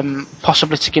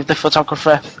 possibly to give the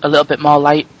photographer a little bit more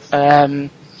light, but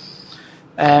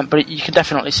you can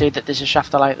definitely see that there's a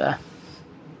shaft of light there.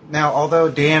 Now, although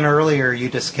Dan, earlier you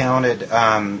discounted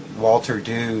Walter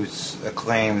Dew's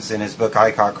claims in his book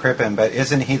I Caught Crippen, but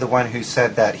isn't he the one who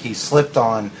said that he slipped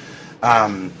on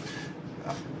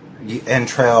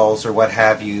entrails or what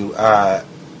have you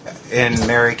in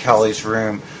Mary Kelly's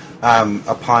room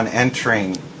upon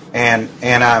entering, and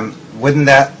wouldn't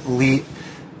that lead,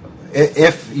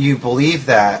 if you believe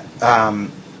that,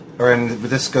 and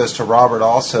this goes to Robert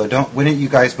also, wouldn't you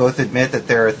guys both admit that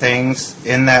there are things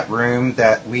in that room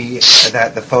that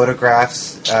the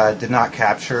photographs did not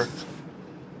capture?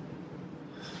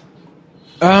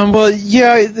 Well,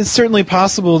 yeah, it's certainly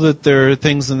possible that there are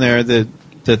things in there that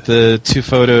the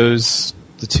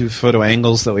two photo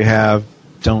angles that we have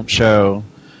don't show.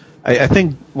 I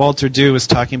think Walter Dew was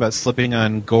talking about slipping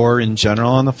on gore in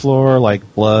general on the floor,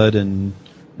 like blood and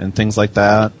things like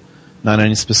that, not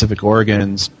any specific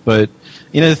organs. But,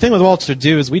 the thing with Walter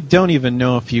Dew is we don't even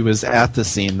know if he was at the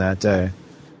scene that day.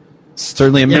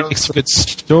 Certainly it makes a good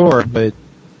story, but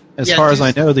as far as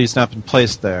I know, he's not been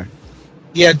placed there.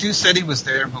 Yeah, Dew said he was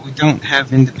there, but we don't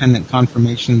have independent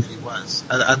confirmation that he was,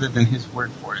 other than his word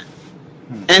for it.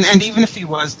 And even if he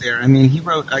was there, he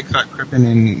wrote I Caught Crippen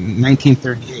in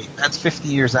 1938. That's 50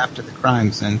 years after the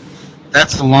crimes, and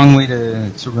that's a long way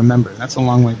to remember. That's a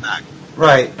long way back.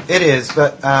 Right, it is,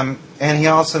 but and he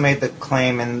also made the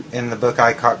claim in the book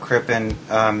I Caught Crippen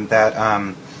that,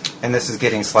 and this is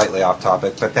getting slightly off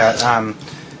topic, but that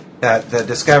the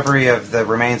discovery of the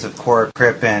remains of Cora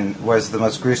Crippen was the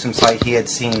most gruesome sight he had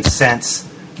seen since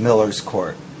Miller's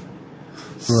Court.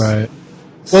 Right.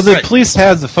 Well, the police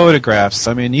had the photographs.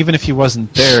 Even if he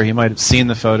wasn't there, he might have seen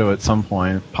the photo at some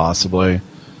point, possibly.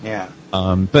 Yeah.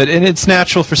 But it's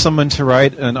natural for someone to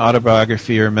write an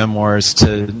autobiography or memoirs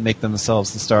to make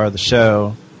themselves the star of the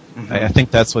show. Mm-hmm. I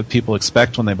think that's what people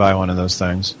expect when they buy one of those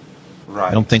things. Right.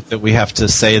 I don't think that we have to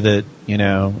say that,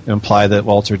 imply that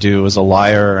Walter Dew was a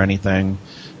liar or anything.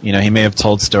 He may have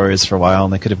told stories for a while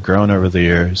and they could have grown over the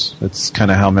years. That's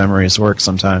kind of how memories work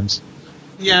sometimes.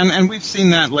 Yeah, and we've seen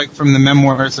that, from the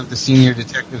memoirs of the senior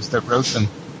detectives that wrote them.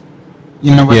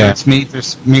 Whether it's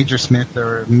Major Smith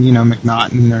or,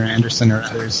 McNaughton or Anderson or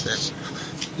others, that,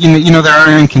 there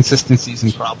are inconsistencies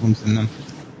and problems in them.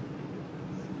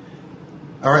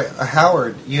 All right,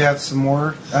 Howard, you have some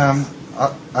more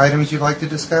items you'd like to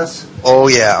discuss? Oh,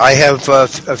 yeah, I have a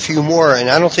few more,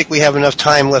 and I don't think we have enough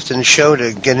time left in the show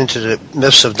to get into the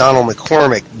myths of Donald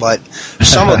McCormick, but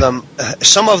some of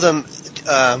them,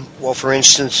 for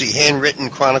instance, the handwritten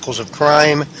Chronicles of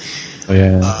Crime,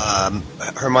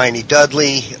 Hermione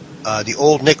Dudley, the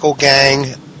Old Nickel Gang,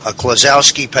 a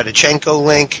Klazowski-Petachenko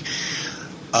link,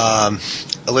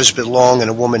 Elizabeth Long and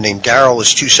a woman named Darrell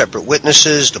as two separate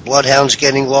witnesses, the Bloodhounds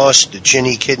getting lost, the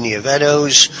Ginny Kidney of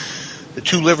Eddowes, the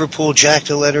two Liverpool Jack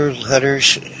the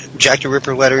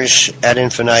Ripper letters ad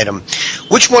infinitum.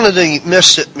 Which one of the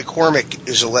myths that McCormick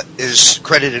is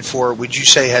credited for would you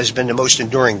say has been the most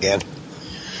enduring, Dan?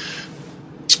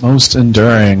 Most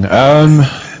enduring. Or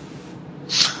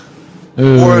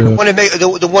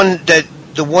the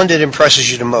one that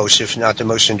impresses you the most, if not the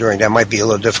most enduring. That might be a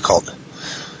little difficult,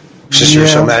 since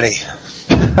there's so many.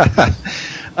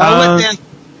 I'll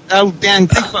let Dan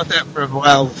think about that for a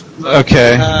while.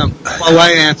 Okay. While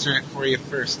I answer it for you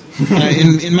first.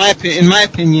 In my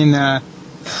opinion,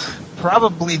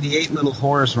 probably the 8 Little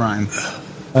Whores rhyme.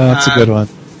 That's a good one.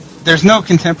 There's no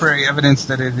contemporary evidence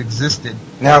that it existed.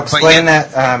 Now explain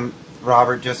that,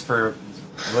 Robert, just for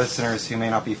listeners who may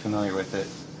not be familiar with it.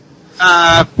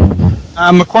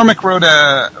 McCormick wrote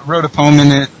a poem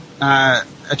in it,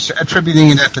 attributing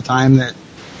it at the time that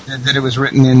it was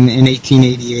written in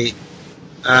 1888,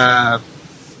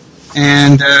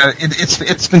 and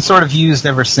it's been sort of used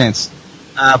ever since.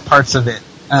 Parts of it,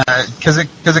 because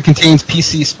it contains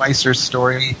P.C. Spicer's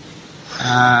story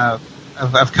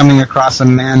of coming across a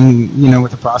man,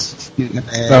 with a prostitute in the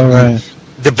bed. Oh, right.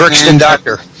 The Brixton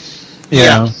Doctor.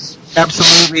 Yeah,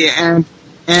 absolutely, and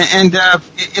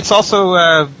it's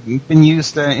also been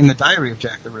used in the Diary of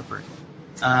Jack the Ripper,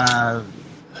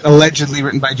 allegedly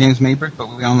written by James Maybrick, but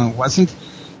we all know it wasn't.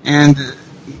 And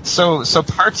so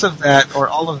parts of that, or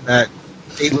all of that,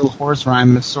 8 Little Whores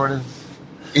rhyme has sort of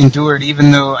endured,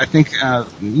 even though I think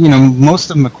most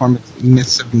of McCormick's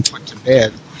myths have been put to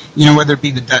bed. Whether it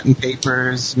be the Dutton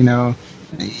Papers, the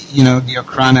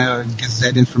Okhrana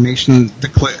Gazette information, the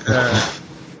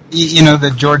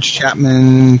George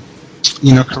Chapman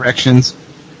corrections.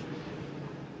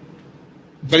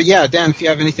 But yeah, Dan, if you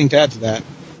have anything to add to that.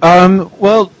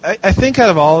 Well, I think out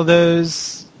of all of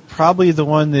those, probably the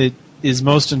one that is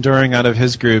most enduring out of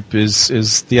his group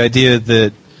is the idea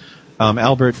that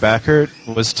Albert Backert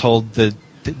was told that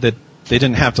they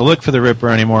didn't have to look for the Ripper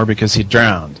anymore because he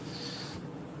drowned.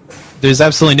 There's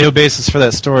absolutely no basis for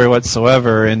that story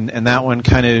whatsoever, and that one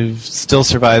kind of still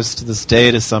survives to this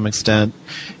day to some extent,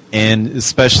 and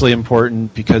especially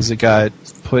important because it got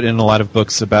put in a lot of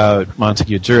books about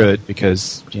Montague Druitt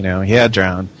because, he had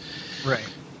drowned. Right.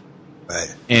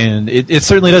 And it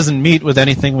certainly doesn't meet with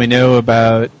anything we know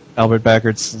about Albert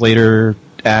Backert's later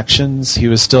actions. He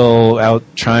was still out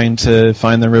trying to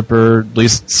find the Ripper at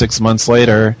least 6 months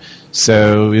later,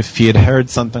 so if he had heard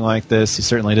something like this, he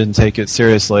certainly didn't take it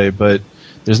seriously, but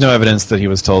there's no evidence that he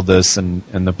was told this, and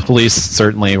the police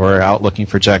certainly were out looking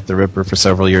for Jack the Ripper for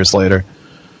several years later.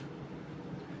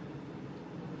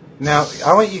 Now,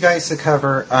 I want you guys to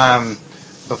cover,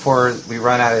 before we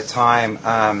run out of time,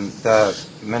 the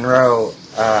Monroe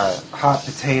hot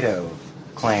potato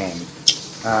claim.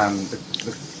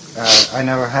 I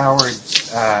know Howard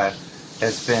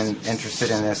has been interested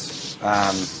in this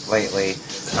lately,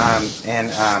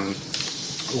 and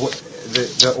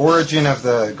the origin of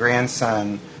the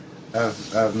grandson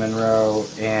of Monroe,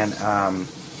 and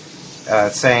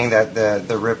saying that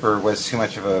the Ripper was too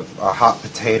much of a hot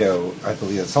potato. I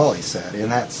believe that's all he said,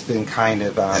 and that's been kind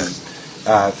of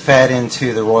fed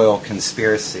into the royal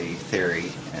conspiracy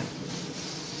theory.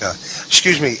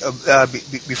 Excuse me,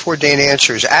 before Dan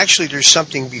answers, actually there's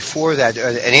something before that,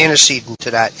 an antecedent to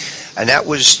that, and that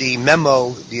was the memo,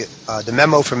 the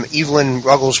memo from Evelyn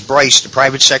Ruggles Bryce, the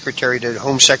private secretary to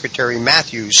Home Secretary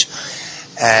Matthews,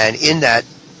 and in that,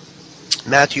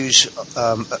 Matthews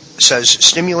says,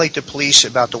 stimulate the police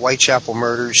about the Whitechapel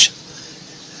murders,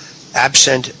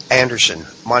 absent Anderson.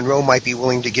 Monroe might be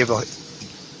willing to give a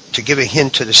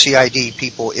hint to the CID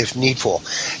people if needful.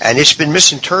 And it's been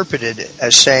misinterpreted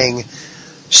as saying,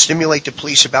 stimulate the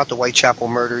police about the Whitechapel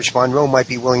murders. Monroe might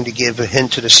be willing to give a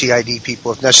hint to the CID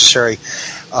people if necessary.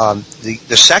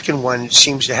 The second one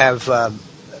seems to have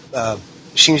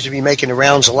seems to be making the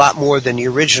rounds a lot more than the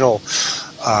original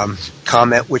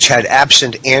comment, which had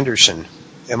absent Anderson.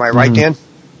 Am I right, Dan?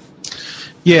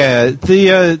 Yeah,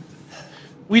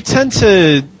 we tend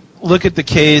to look at the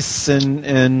case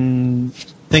and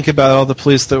think about all the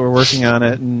police that were working on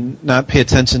it and not pay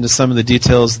attention to some of the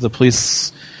details of the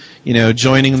police,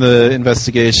 joining the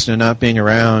investigation and not being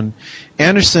around.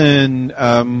 Anderson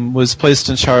was placed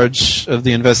in charge of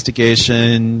the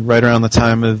investigation right around the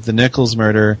time of the Nichols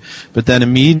murder, but then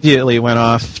immediately went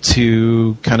off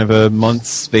to kind of a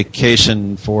month's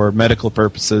vacation for medical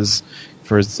purposes,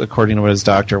 according to what his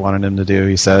doctor wanted him to do,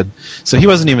 he said. So he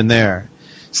wasn't even there.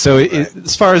 So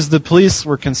as far as the police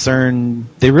were concerned,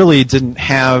 they really didn't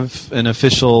have an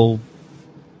official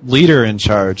leader in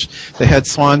charge. They had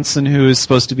Swanson, who was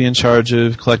supposed to be in charge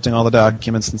of collecting all the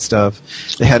documents and stuff.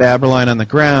 They had Aberline on the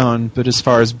ground, but as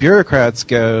far as bureaucrats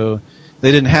go,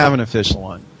 they didn't have an official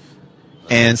one.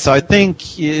 And so I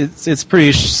think it's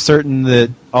pretty certain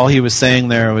that all he was saying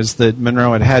there was that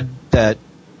Monroe had that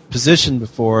position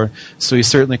before, so he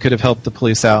certainly could have helped the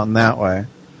police out in that way.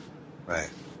 Right.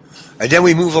 And then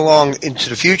we move along into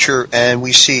the future, and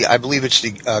we see, I believe it's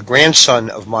the grandson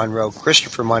of Monroe,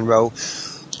 Christopher Monroe,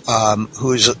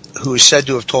 who is said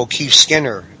to have told Keith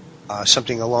Skinner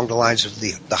something along the lines of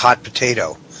the hot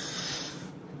potato.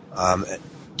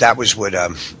 That was what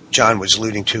John was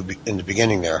alluding to in the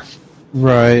beginning there.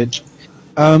 Right.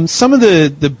 Some of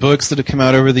the books that have come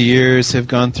out over the years have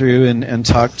gone through and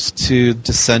talked to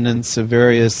descendants of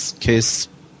various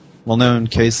well-known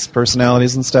case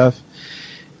personalities and stuff.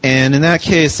 And in that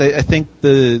case, I think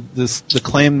the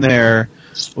claim there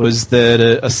was that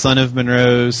a son of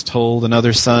Monroe's told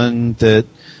another son that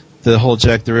the whole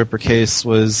Jack the Ripper case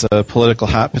was a political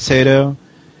hot potato.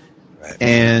 Right.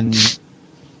 And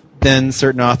then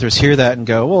certain authors hear that and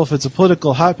go, well, if it's a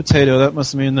political hot potato, that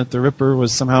must mean that the Ripper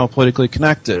was somehow politically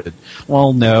connected.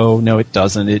 Well, no, it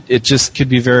doesn't. It just could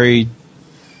be very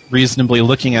reasonably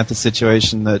looking at the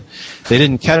situation that they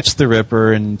didn't catch the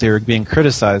Ripper and they were being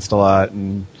criticized a lot,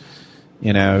 and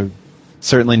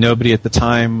certainly nobody at the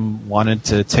time wanted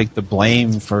to take the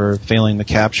blame for failing to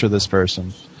capture this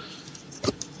person.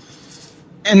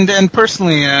 And then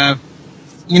personally,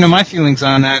 my feelings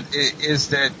on that is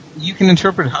that you can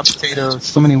interpret hot potato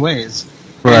so many ways.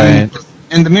 Right.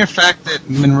 And the mere fact that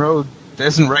Monroe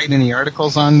doesn't write any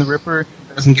articles on the Ripper,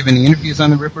 doesn't give any interviews on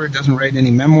the Ripper, doesn't write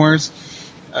any memoirs,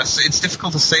 so it's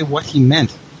difficult to say what he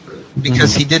meant,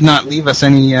 because he did not leave us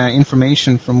any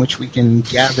information from which we can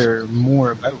gather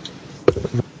more about.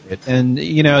 And,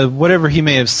 whatever he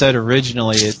may have said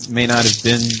originally, it may not have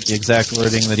been the exact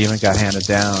wording that even got handed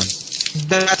down.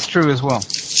 That's true as well.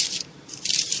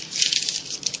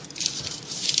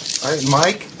 All right,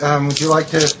 Mike, would you like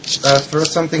to throw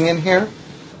something in here?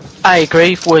 I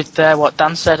agree with what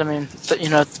Dan said. I mean,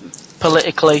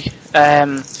 politically,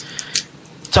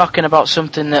 talking about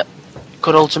something that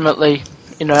could ultimately,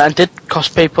 and did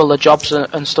cost people their jobs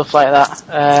and stuff like that.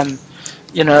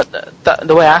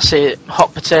 The way I see it,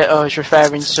 hot potato is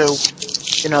referring to,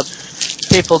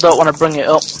 people don't want to bring it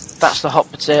up. That's the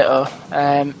hot potato.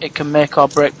 It can make or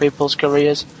break people's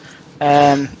careers,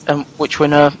 and which we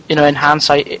know, in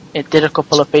hindsight, it did a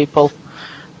couple of people.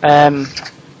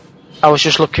 I was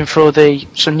just looking through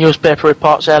some newspaper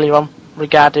reports earlier on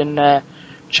regarding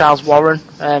Charles Warren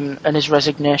and his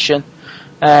resignation,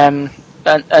 and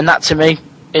that to me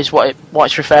is what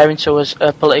it's referring to as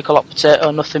a political hot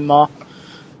potato, nothing more.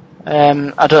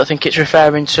 I don't think it's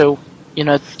referring to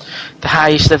the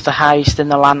highest of the highest in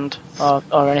the land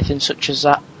or anything such as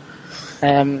that.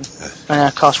 And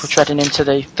of course we're treading into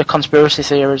the conspiracy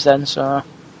theories then. So.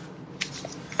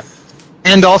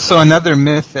 And also another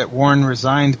myth that Warren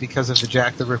resigned because of the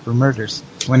Jack the Ripper murders,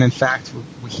 when in fact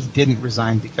he didn't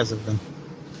resign because of them.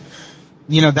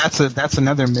 That's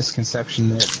another misconception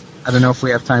that I don't know if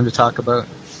we have time to talk about.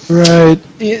 Right.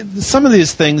 Some of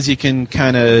these things you can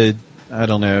kind of,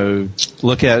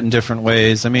 look at in different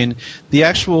ways. I mean, the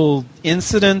actual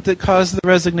incident that caused the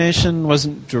resignation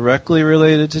wasn't directly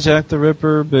related to Jack the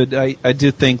Ripper, but I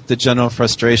do think the general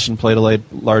frustration played a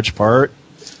large part.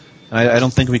 I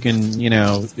don't think we can,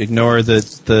 ignore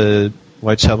that the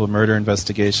Whitechapel murder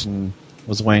investigation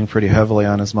was weighing pretty heavily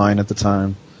on his mind at the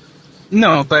time.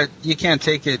 No, but you can't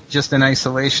take it just in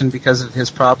isolation because of his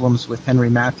problems with Henry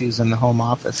Matthews and the Home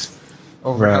Office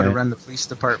over how to run the police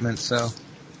department. So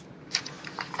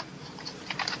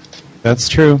that's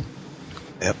true.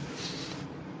 Yep.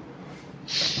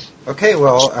 Okay,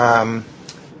 well,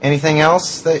 anything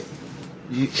else that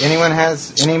anyone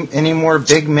has any more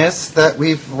big myths that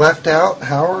we've left out,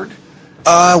 Howard?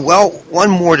 Well, one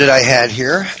more that I had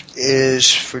here is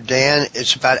for Dan.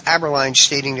 It's about Aberline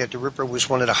stating that the Ripper was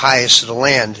one of the highest of the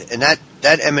land, and that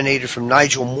emanated from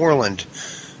Nigel Moreland,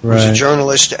 who's a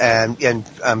journalist, and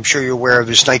I'm sure you're aware of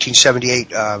his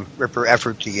 1978 Ripper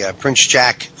effort, the Prince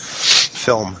Jack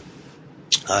film.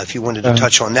 If you wanted to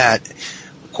touch on that.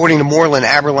 According to Moreland,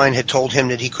 Aberline had told him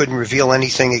that he couldn't reveal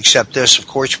anything except this. Of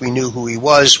course, we knew who he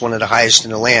was, one of the highest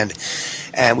in the land.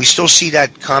 And we still see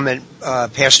that comment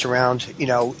passed around,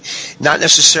 not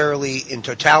necessarily in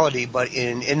totality, but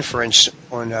in inference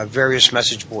on various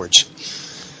message boards.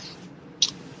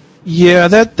 Yeah,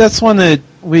 that's one that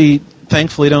we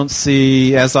thankfully don't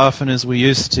see as often as we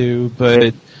used to,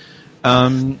 but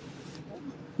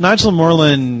Nigel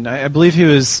Moreland, I believe he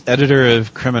was editor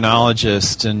of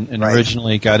Criminologist and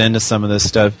originally got into some of this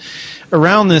stuff.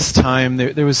 Around this time,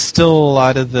 there was still a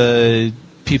lot of the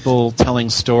people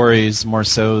telling stories more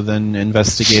so than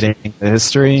investigating the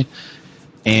history.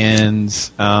 And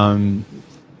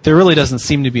there really doesn't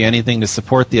seem to be anything to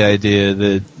support the idea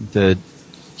that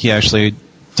he actually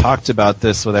talked about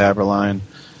this with Aberline.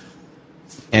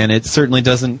 And it certainly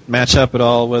doesn't match up at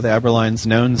all with Aberline's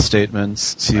known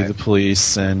statements to the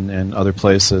police and other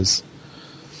places.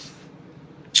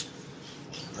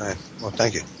 All right. Well,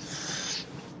 thank you.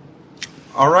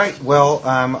 All right. Well,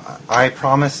 I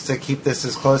promised to keep this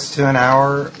as close to an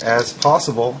hour as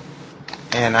possible,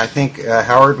 and I think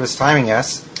Howard was timing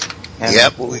us. And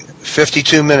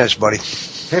 52 minutes, buddy.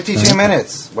 52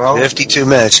 minutes. Well, 52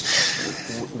 minutes.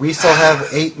 We still have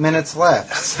 8 minutes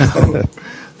left. So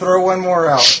throw one more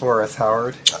out for us,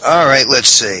 Howard. All right, let's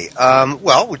see.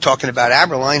 Well, we're talking about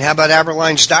Aberline. How about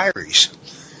Aberline's diaries?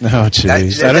 Oh,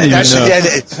 jeez. I don't even know.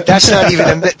 That's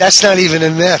not even a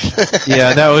myth.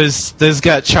 Yeah, those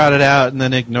got trotted out and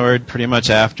then ignored pretty much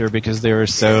after because they were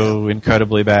so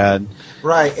incredibly bad.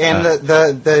 Right, and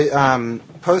the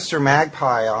poster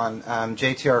magpie on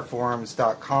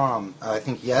jtrforums.com, I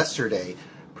think yesterday,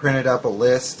 printed up a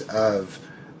list of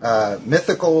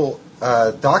mythical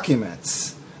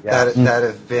documents that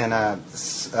have been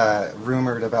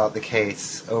rumored about the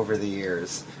case over the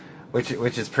years, which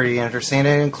is pretty interesting.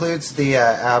 It includes the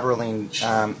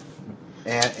Aberline,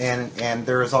 and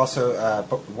there is also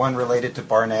one related to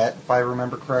Barnett, if I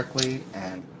remember correctly,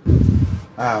 and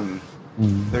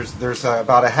there's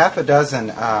about a half a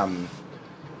dozen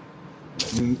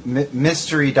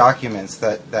mystery documents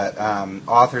that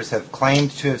authors have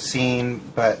claimed to have seen,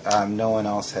 but no one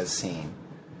else has seen.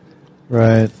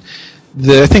 Right.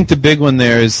 I think the big one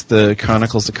there is the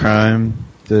Chronicles of Crime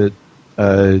that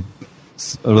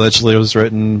allegedly was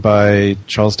written by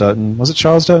Charles Dutton. Was it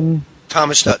Charles Dutton?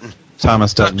 Thomas Dutton.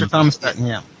 Thomas Dutton. Dr. Thomas Dutton,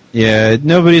 yeah. Yeah,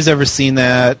 nobody's ever seen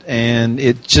that, and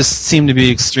it just seemed to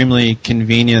be extremely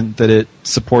convenient that it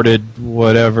supported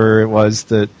whatever it was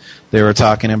that they were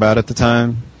talking about at the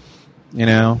time. You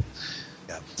know?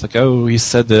 Yeah. It's like, oh, he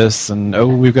said this, and oh,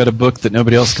 we've got a book that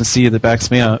nobody else can see that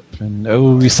backs me up, and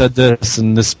oh, he said this,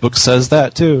 and this book says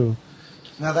that too.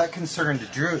 Now that concerned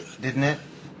Drew, didn't it?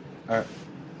 It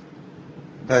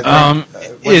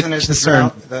Wasn't it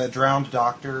concerned- the drowned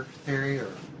doctor theory? Or?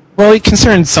 Well, it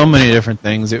concerned so many different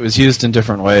things. It was used in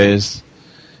different ways.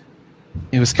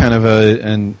 It was kind of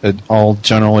an all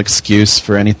general excuse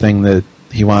for anything that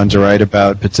he wanted to write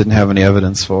about but didn't have any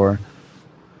evidence for.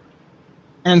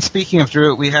 And speaking of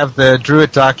Druitt, we have the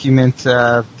Druitt document,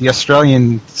 the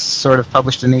Australian sort of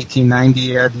published in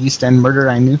 1890, the East End Murder,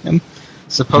 I Knew Him,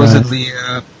 supposedly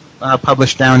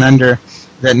published down under,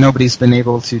 that nobody's been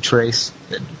able to trace,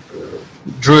 that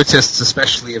Druittists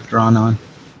especially have drawn on.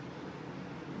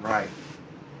 Right.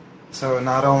 So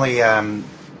not only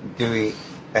do we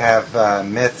have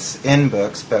myths in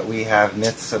books, but we have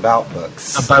myths about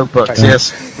books. About books,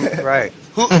 yes. Right.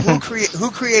 Who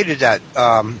created that?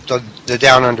 The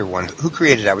Down Under one. Who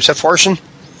created that? Was that Farson?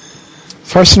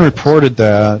 Farson reported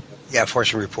that. Yeah,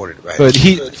 Farson reported it, right. But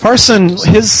Farson,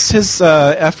 his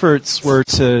efforts were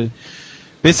to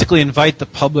basically invite the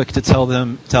public to tell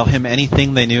him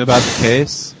anything they knew about the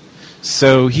case.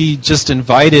 So he just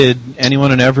invited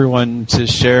anyone and everyone to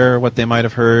share what they might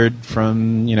have heard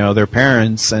from, their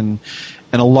parents, and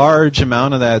a large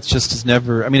amount of that just is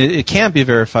never. I mean, it can't be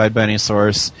verified by any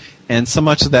source, and so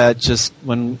much of that just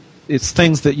when it's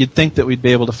things that you'd think that we'd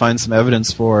be able to find some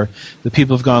evidence for, the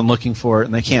people have gone looking for it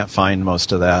and they can't find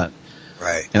most of that.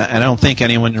 Right. And I don't think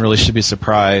anyone really should be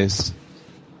surprised.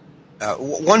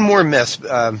 One more myth.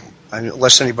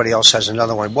 Unless anybody else has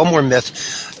another one. One more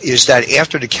myth is that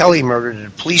after the Kelly murder, the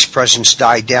police presence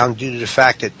died down due to the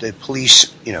fact that the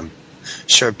police,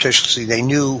 surreptitiously, they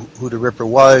knew who the Ripper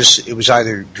was. It was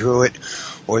either Druitt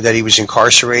or that he was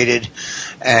incarcerated.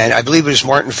 And I believe it was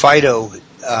Martin Fido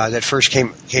that first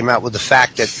came out with the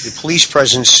fact that the police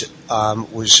presence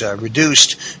was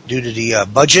reduced due to the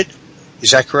budget.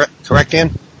 Is that correct,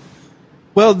 Dan?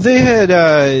 Well, they had,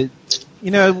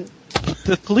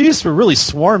 the police were really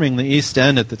swarming the East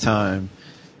End at the time.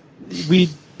 We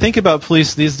think about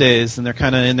police these days, and they're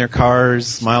kind of in their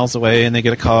cars miles away, and they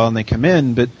get a call, and they come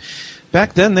in. But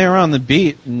back then, they were on the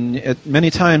beat, and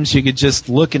many times you could just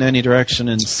look in any direction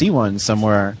and see one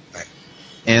somewhere. Right.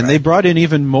 And they brought in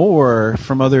even more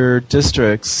from other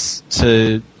districts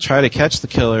to try to catch the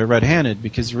killer red-handed,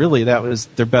 because really that was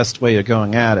their best way of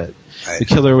going at it. Right. The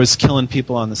killer was killing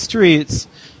people on the streets,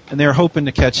 and they were hoping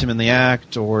to catch him in the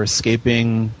act or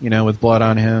escaping, with blood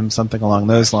on him, something along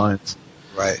those lines.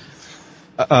 Right.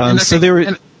 So they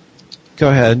were. Go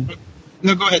ahead.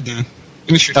 No, go ahead, Dan.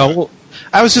 Finish your thought. Well,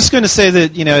 I was just going to say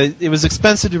that it was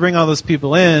expensive to bring all those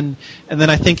people in, and then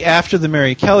I think after the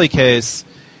Mary Kelly case,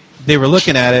 they were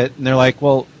looking at it and they're like,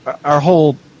 well, our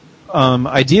whole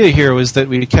idea here was that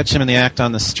we'd catch him in the act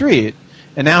on the street,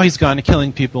 and now he's gone to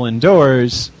killing people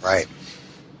indoors. Right.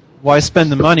 Why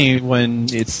spend the money when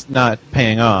it's not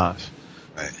paying off?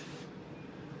 Right.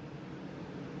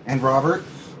 And Robert?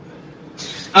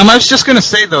 I was just going to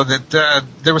say, though, that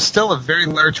there was still a very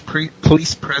large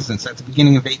police presence at the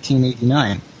beginning of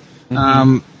 1889.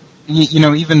 Mm-hmm.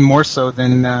 Even more so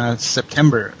than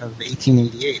September of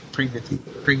 1888,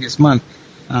 previous month.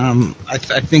 I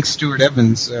think Stuart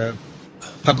Evans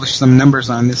published some numbers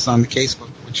on this on the casebook,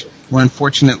 which were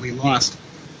unfortunately lost.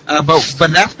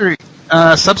 But after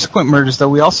subsequent murders, though,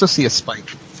 we also see a spike.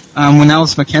 When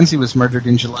Alice Mackenzie was murdered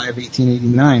in July of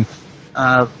 1889,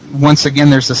 once again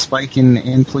there's a spike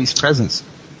in police presence,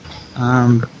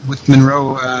 with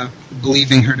Monroe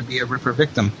believing her to be a Ripper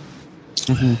victim.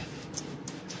 Mm-hmm.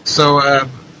 So,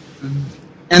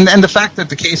 and the fact that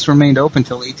the case remained open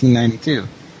till 1892,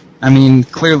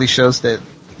 clearly shows that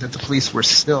the police were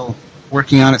still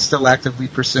working on it, still actively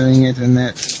pursuing it, and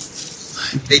that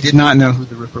they did not know who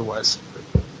the Ripper was.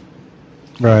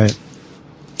 Right.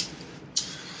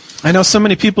 I know so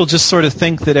many people just sort of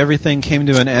think that everything came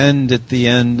to an end at the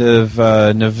end of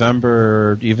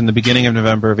November, or even the beginning of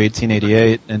November of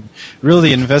 1888, and really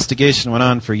the investigation went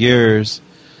on for years.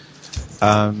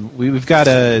 We've got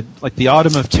the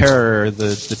Autumn of Terror,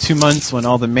 the 2 months when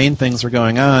all the main things were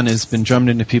going on, has been drummed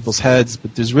into people's heads,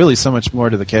 but there's really so much more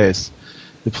to the case.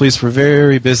 The police were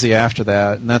very busy after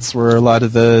that, and that's where a lot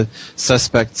of the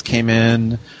suspects came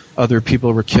in. Other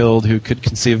people were killed who could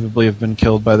conceivably have been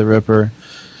killed by the Ripper.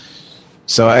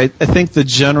 So I think the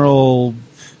general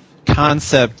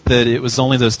concept that it was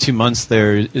only those 2 months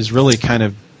there is really kind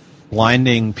of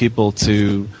blinding people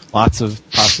to lots of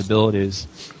possibilities.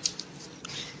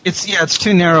 It's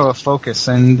too narrow a focus,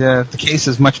 and the case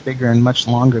is much bigger and much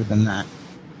longer than that.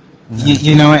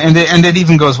 You know, and it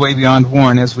even goes way beyond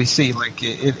Warren, as we see. Like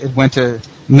it went to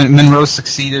Monroe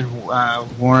succeeded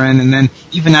Warren, and then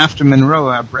even after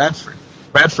Monroe,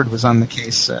 Bradford was on the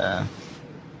case in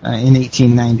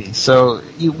 1890. So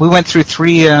we went through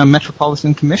 3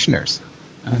 metropolitan commissioners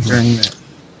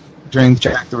during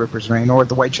Jack the Ripper's reign, or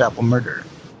the Whitechapel murder.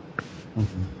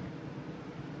 Mm-hmm.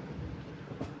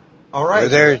 All right. You're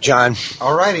there, John.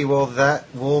 All righty. Well,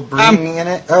 that will bring in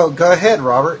it. Oh, go ahead,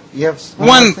 Robert. You have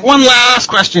one last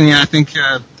question. Yeah, I think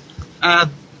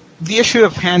the issue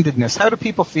of handedness. How do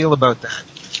people feel about that?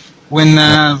 When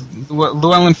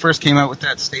Llewellyn first came out with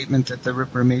that statement that the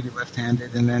Ripper may be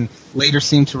left-handed, and then later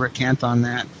seemed to recant on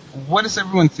that, what does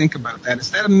everyone think about that?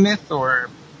 Is that a myth, or?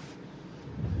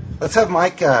 Let's have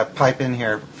Mike pipe in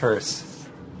here first.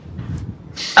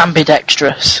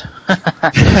 Ambidextrous.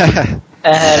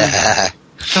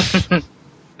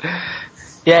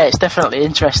 Yeah, it's definitely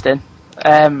interesting.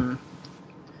 When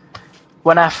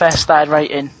I first started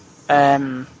writing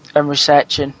and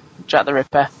researching Jack the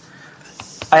Ripper,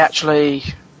 I actually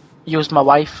used my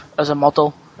wife as a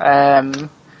model and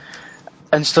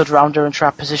stood around her and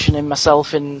tried positioning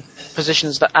myself in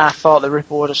positions that I thought the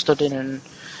Ripper would have stood in. And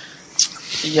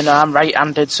you know, I'm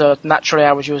right-handed, so naturally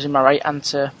I was using my right hand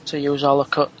to use all the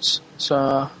cuts.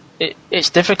 So it's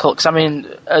difficult, because I mean,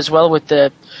 as well with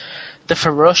the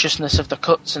ferociousness of the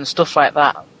cuts and stuff like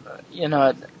that, you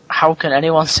know, how can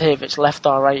anyone say if it's left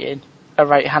or right in a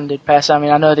right-handed person? I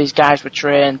mean, I know these guys were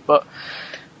trained, but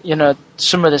you know,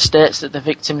 some of the states that the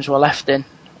victims were left in,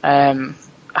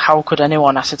 how could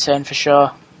anyone ascertain for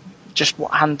sure just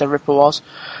what hand the Ripper was?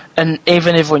 And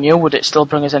even if we knew, would it still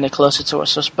bring us any closer to a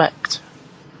suspect?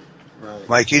 Right.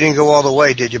 Mike, you didn't go all the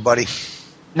way, did you, buddy?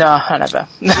 No, I never.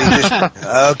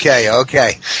 Okay.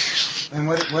 And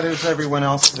what does everyone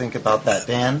else think about that,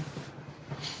 Dan?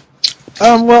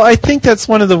 Well, I think that's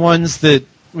one of the ones that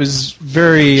was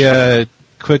very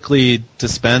quickly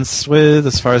dispensed with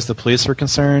as far as the police were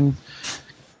concerned.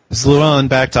 Llewellyn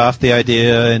backed off the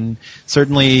idea, and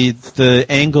certainly the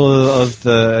angle of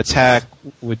the attack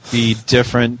would be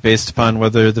different based upon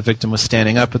whether the victim was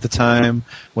standing up at the time,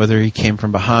 whether he came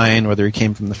from behind, whether he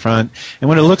came from the front. And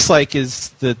what it looks like is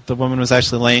that the woman was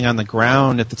actually laying on the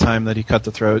ground at the time that he cut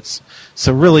the throats.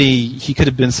 So really, he could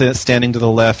have been standing to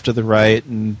the left or the right,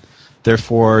 and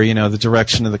therefore, you know, the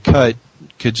direction of the cut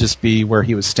could just be where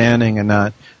he was standing and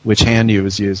not which hand he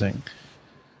was using.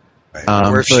 Right.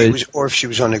 Or if she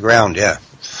was on the ground, yeah.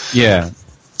 Yeah.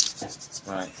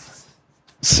 Right.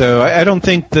 So I don't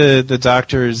think the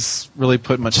doctors really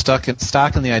put much stock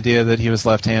in the idea that he was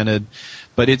left-handed,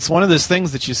 but it's one of those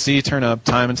things that you see turn up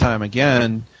time and time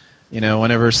again. You know,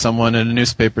 whenever someone in a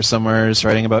newspaper somewhere is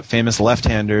writing about famous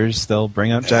left-handers, they'll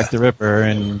bring up Jack the Ripper,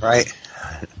 and right.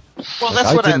 Well,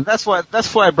 that's why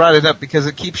I brought it up, because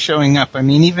it keeps showing up. I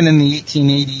mean, even in the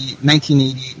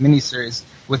 1988 miniseries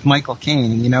with Michael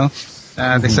Caine, you know,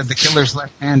 they said the killer's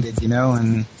left-handed, you know,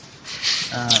 and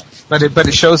but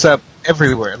it shows up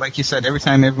everywhere. Like you said, every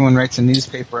time everyone writes a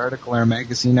newspaper article or a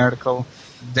magazine article,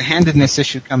 the handedness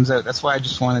issue comes out. That's why I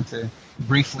just wanted to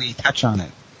briefly touch on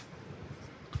it.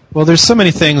 Well, there's so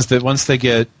many things that once they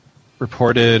get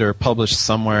reported or published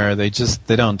somewhere, they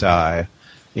don't die.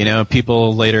 You know,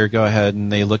 people later go ahead and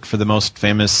they look for the most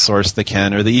famous source they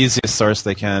can, or the easiest source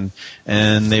they can,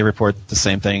 and they report the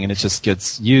same thing, and it just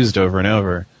gets used over and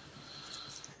over.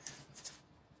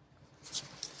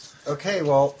 Okay,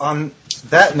 well, on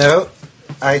that note,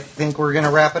 I think we're going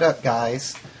to wrap it up,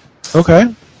 guys.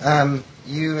 Okay.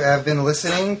 You have been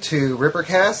listening to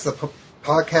Rippercast, the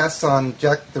podcast on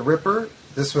Jack the Ripper.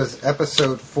 This was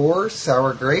episode 4,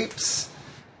 Sour Grapes.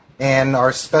 And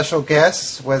our special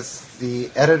guest was the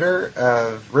editor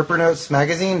of Ripper Notes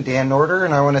magazine, Dan Norder,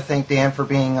 and I want to thank Dan for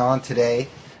being on today.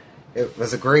 It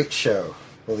was a great show,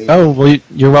 believe me. Oh, well,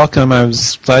 you're welcome. I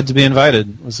was glad to be invited.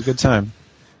 It was a good time.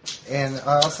 And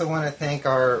I also want to thank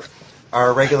our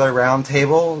regular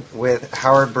roundtable with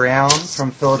Howard Brown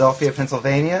from Philadelphia,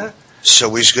 Pennsylvania. It's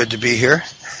always good to be here.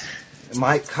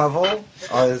 Mike Covell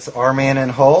is our man in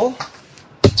Hull.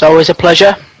 It's always a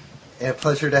pleasure. And a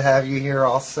pleasure to have you here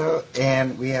also.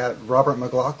 And we have Robert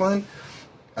McLaughlin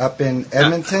up in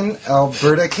Edmonton,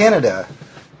 Alberta, Canada.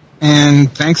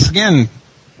 And thanks again.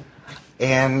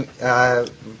 And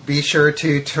be sure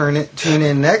to tune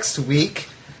in next week,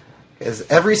 because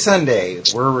every Sunday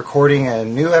we're recording a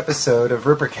new episode of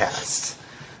Rippercast.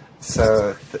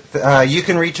 So you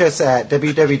can reach us at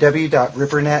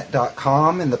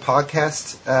www.rippernet.com in the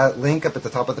podcast link up at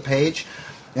the top of the page.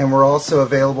 And we're also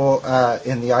available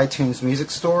in the iTunes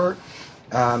Music Store.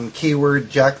 Keyword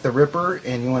Jack the Ripper,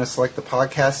 and you want to select the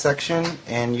podcast section,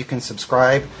 and you can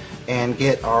subscribe and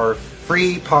get our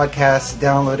free podcast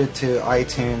downloaded to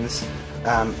iTunes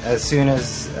as soon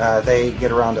as they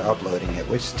get around to uploading it,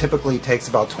 which typically takes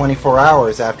about 24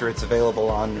 hours after it's available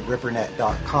on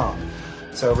rippernet.com.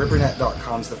 So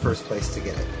rippernet.com is the first place to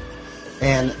get it.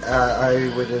 And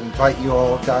I would invite you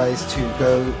all guys to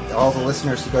go, all the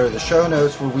listeners to go to the show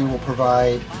notes, where we will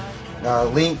provide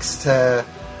links to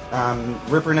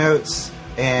Ripper Notes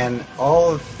and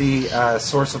all of the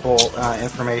sourceable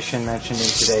information mentioned in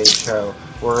today's show.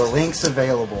 Where a link's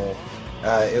available,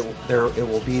 it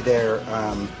will be there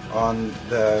on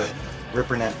the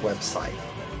RipperNet website.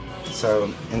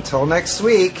 So until next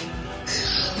week,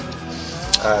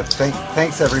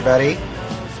 thanks everybody,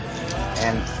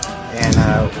 and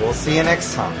we'll see you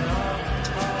next time.